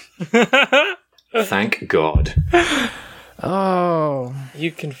 Thank God. Oh.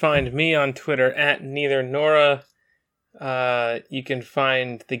 You can find me on Twitter at neithernora. You can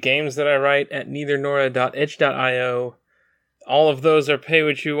find the games that I write at neithernora.itch.io. All of those are pay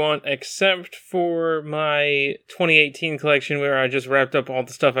what you want, except for my 2018 collection, where I just wrapped up all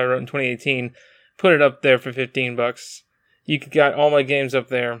the stuff I wrote in 2018. Put it up there for $15. You got all my games up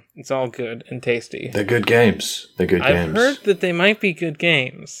there. It's all good and tasty. They're good games. I've heard that they might be good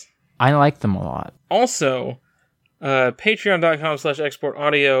games. I like them a lot. Also...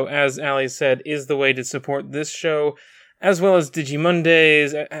 patreon.com/exportaudio, as Allie said, is the way to support this show, as well as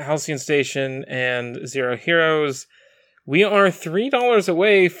Digimondays, Halcyon Station, and Zero Heroes. We are $3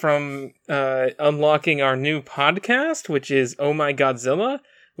 away from unlocking our new podcast, which is Oh My Godzilla,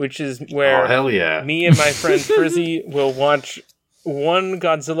 which is where hell yeah. me and my friend Frizzy will watch one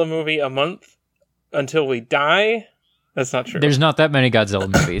Godzilla movie a month until we die. That's not true. There's not that many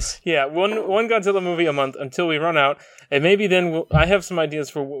Godzilla movies. Yeah, one Godzilla movie a month until we run out, and maybe then I have some ideas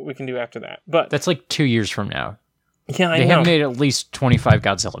for what we can do after that. But That's like 2 years from now. yeah, I They know. have made at least 25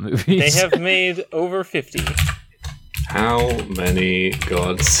 Godzilla movies. They have made over 50. How many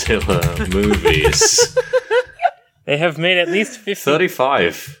Godzilla movies? They have made at least 50.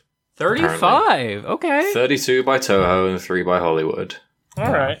 35. 35. Okay. 32 by Toho and 3 by Hollywood.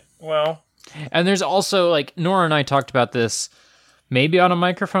 All right. Well, And there's also, like, Nora and I talked about this maybe on a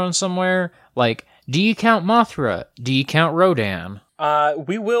microphone somewhere. Like, do you count Mothra? Do you count Rodan?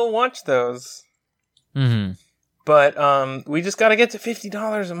 we will watch those, Mm-hmm. but we just got to get to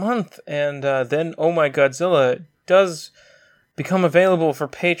 $50 a month, and then Oh My Godzilla does become available for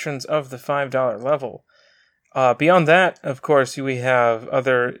patrons of the $5 level. Beyond that, of course, we have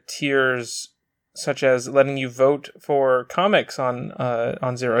other tiers, such as letting you vote for comics on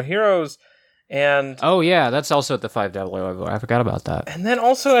Zero Heroes, and Oh, yeah, that's also at the $5 level. I forgot about that. and then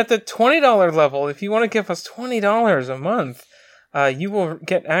also at the $20 level, if you want to give us $20 a month, you will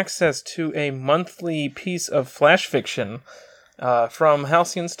get access to a monthly piece of flash fiction from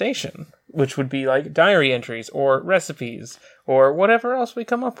Halcyon Station, which would be like diary entries or recipes or whatever else we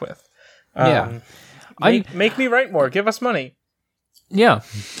come up with. Yeah. Make me write more. Give us money. Yeah.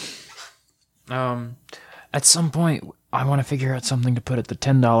 At some point, I want to figure out something to put at the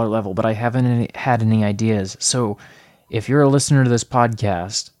 $10 level, but I haven't had any ideas. So, if you're a listener to this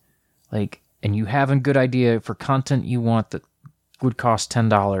podcast, like, and you have a good idea for content you want that would cost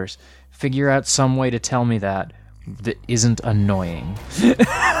 $10, figure out some way to tell me that isn't annoying.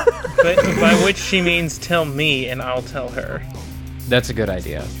 But by which she means tell me and I'll tell her. That's a good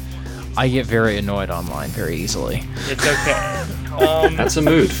idea. I get very annoyed online very easily. It's okay. That's a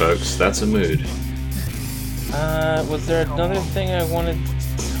mood, folks. That's a mood. Was there another thing I wanted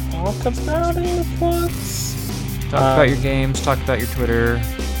to talk about in the plugs? Talk about your games, talk about your Twitter.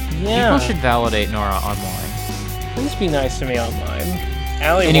 Yeah. People should validate Nora online. Please be nice to me online.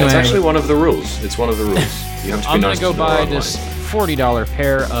 Allie, Anyway. It's actually one of the rules. It's one of the rules. You have to be I'm nice gonna go to Nora buy online. this $40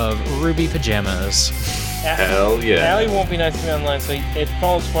 pair of ruby pajamas. Hell yeah. Allie won't be nice to me online, so it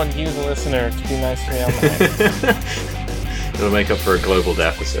falls upon you, the listener, to be nice to me online. It'll make up for a global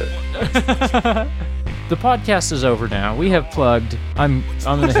deficit. The podcast is over now. We have plugged. I'm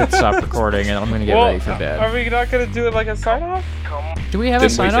gonna hit stop recording and I'm gonna get ready for Are bed. we not gonna do it like a sign off? Do we have a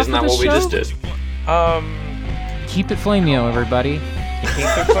Didn't we? sign off Isn't for that this what we show? just did? Keep it flameo, everybody. Keep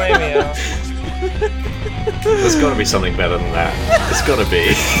it flaming. There's got to be something better than that. It's got to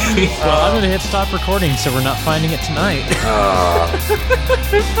be. Well, I'm gonna hit stop recording so we're not finding it tonight.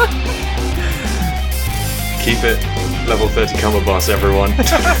 Keep it level 30 combo boss, everyone.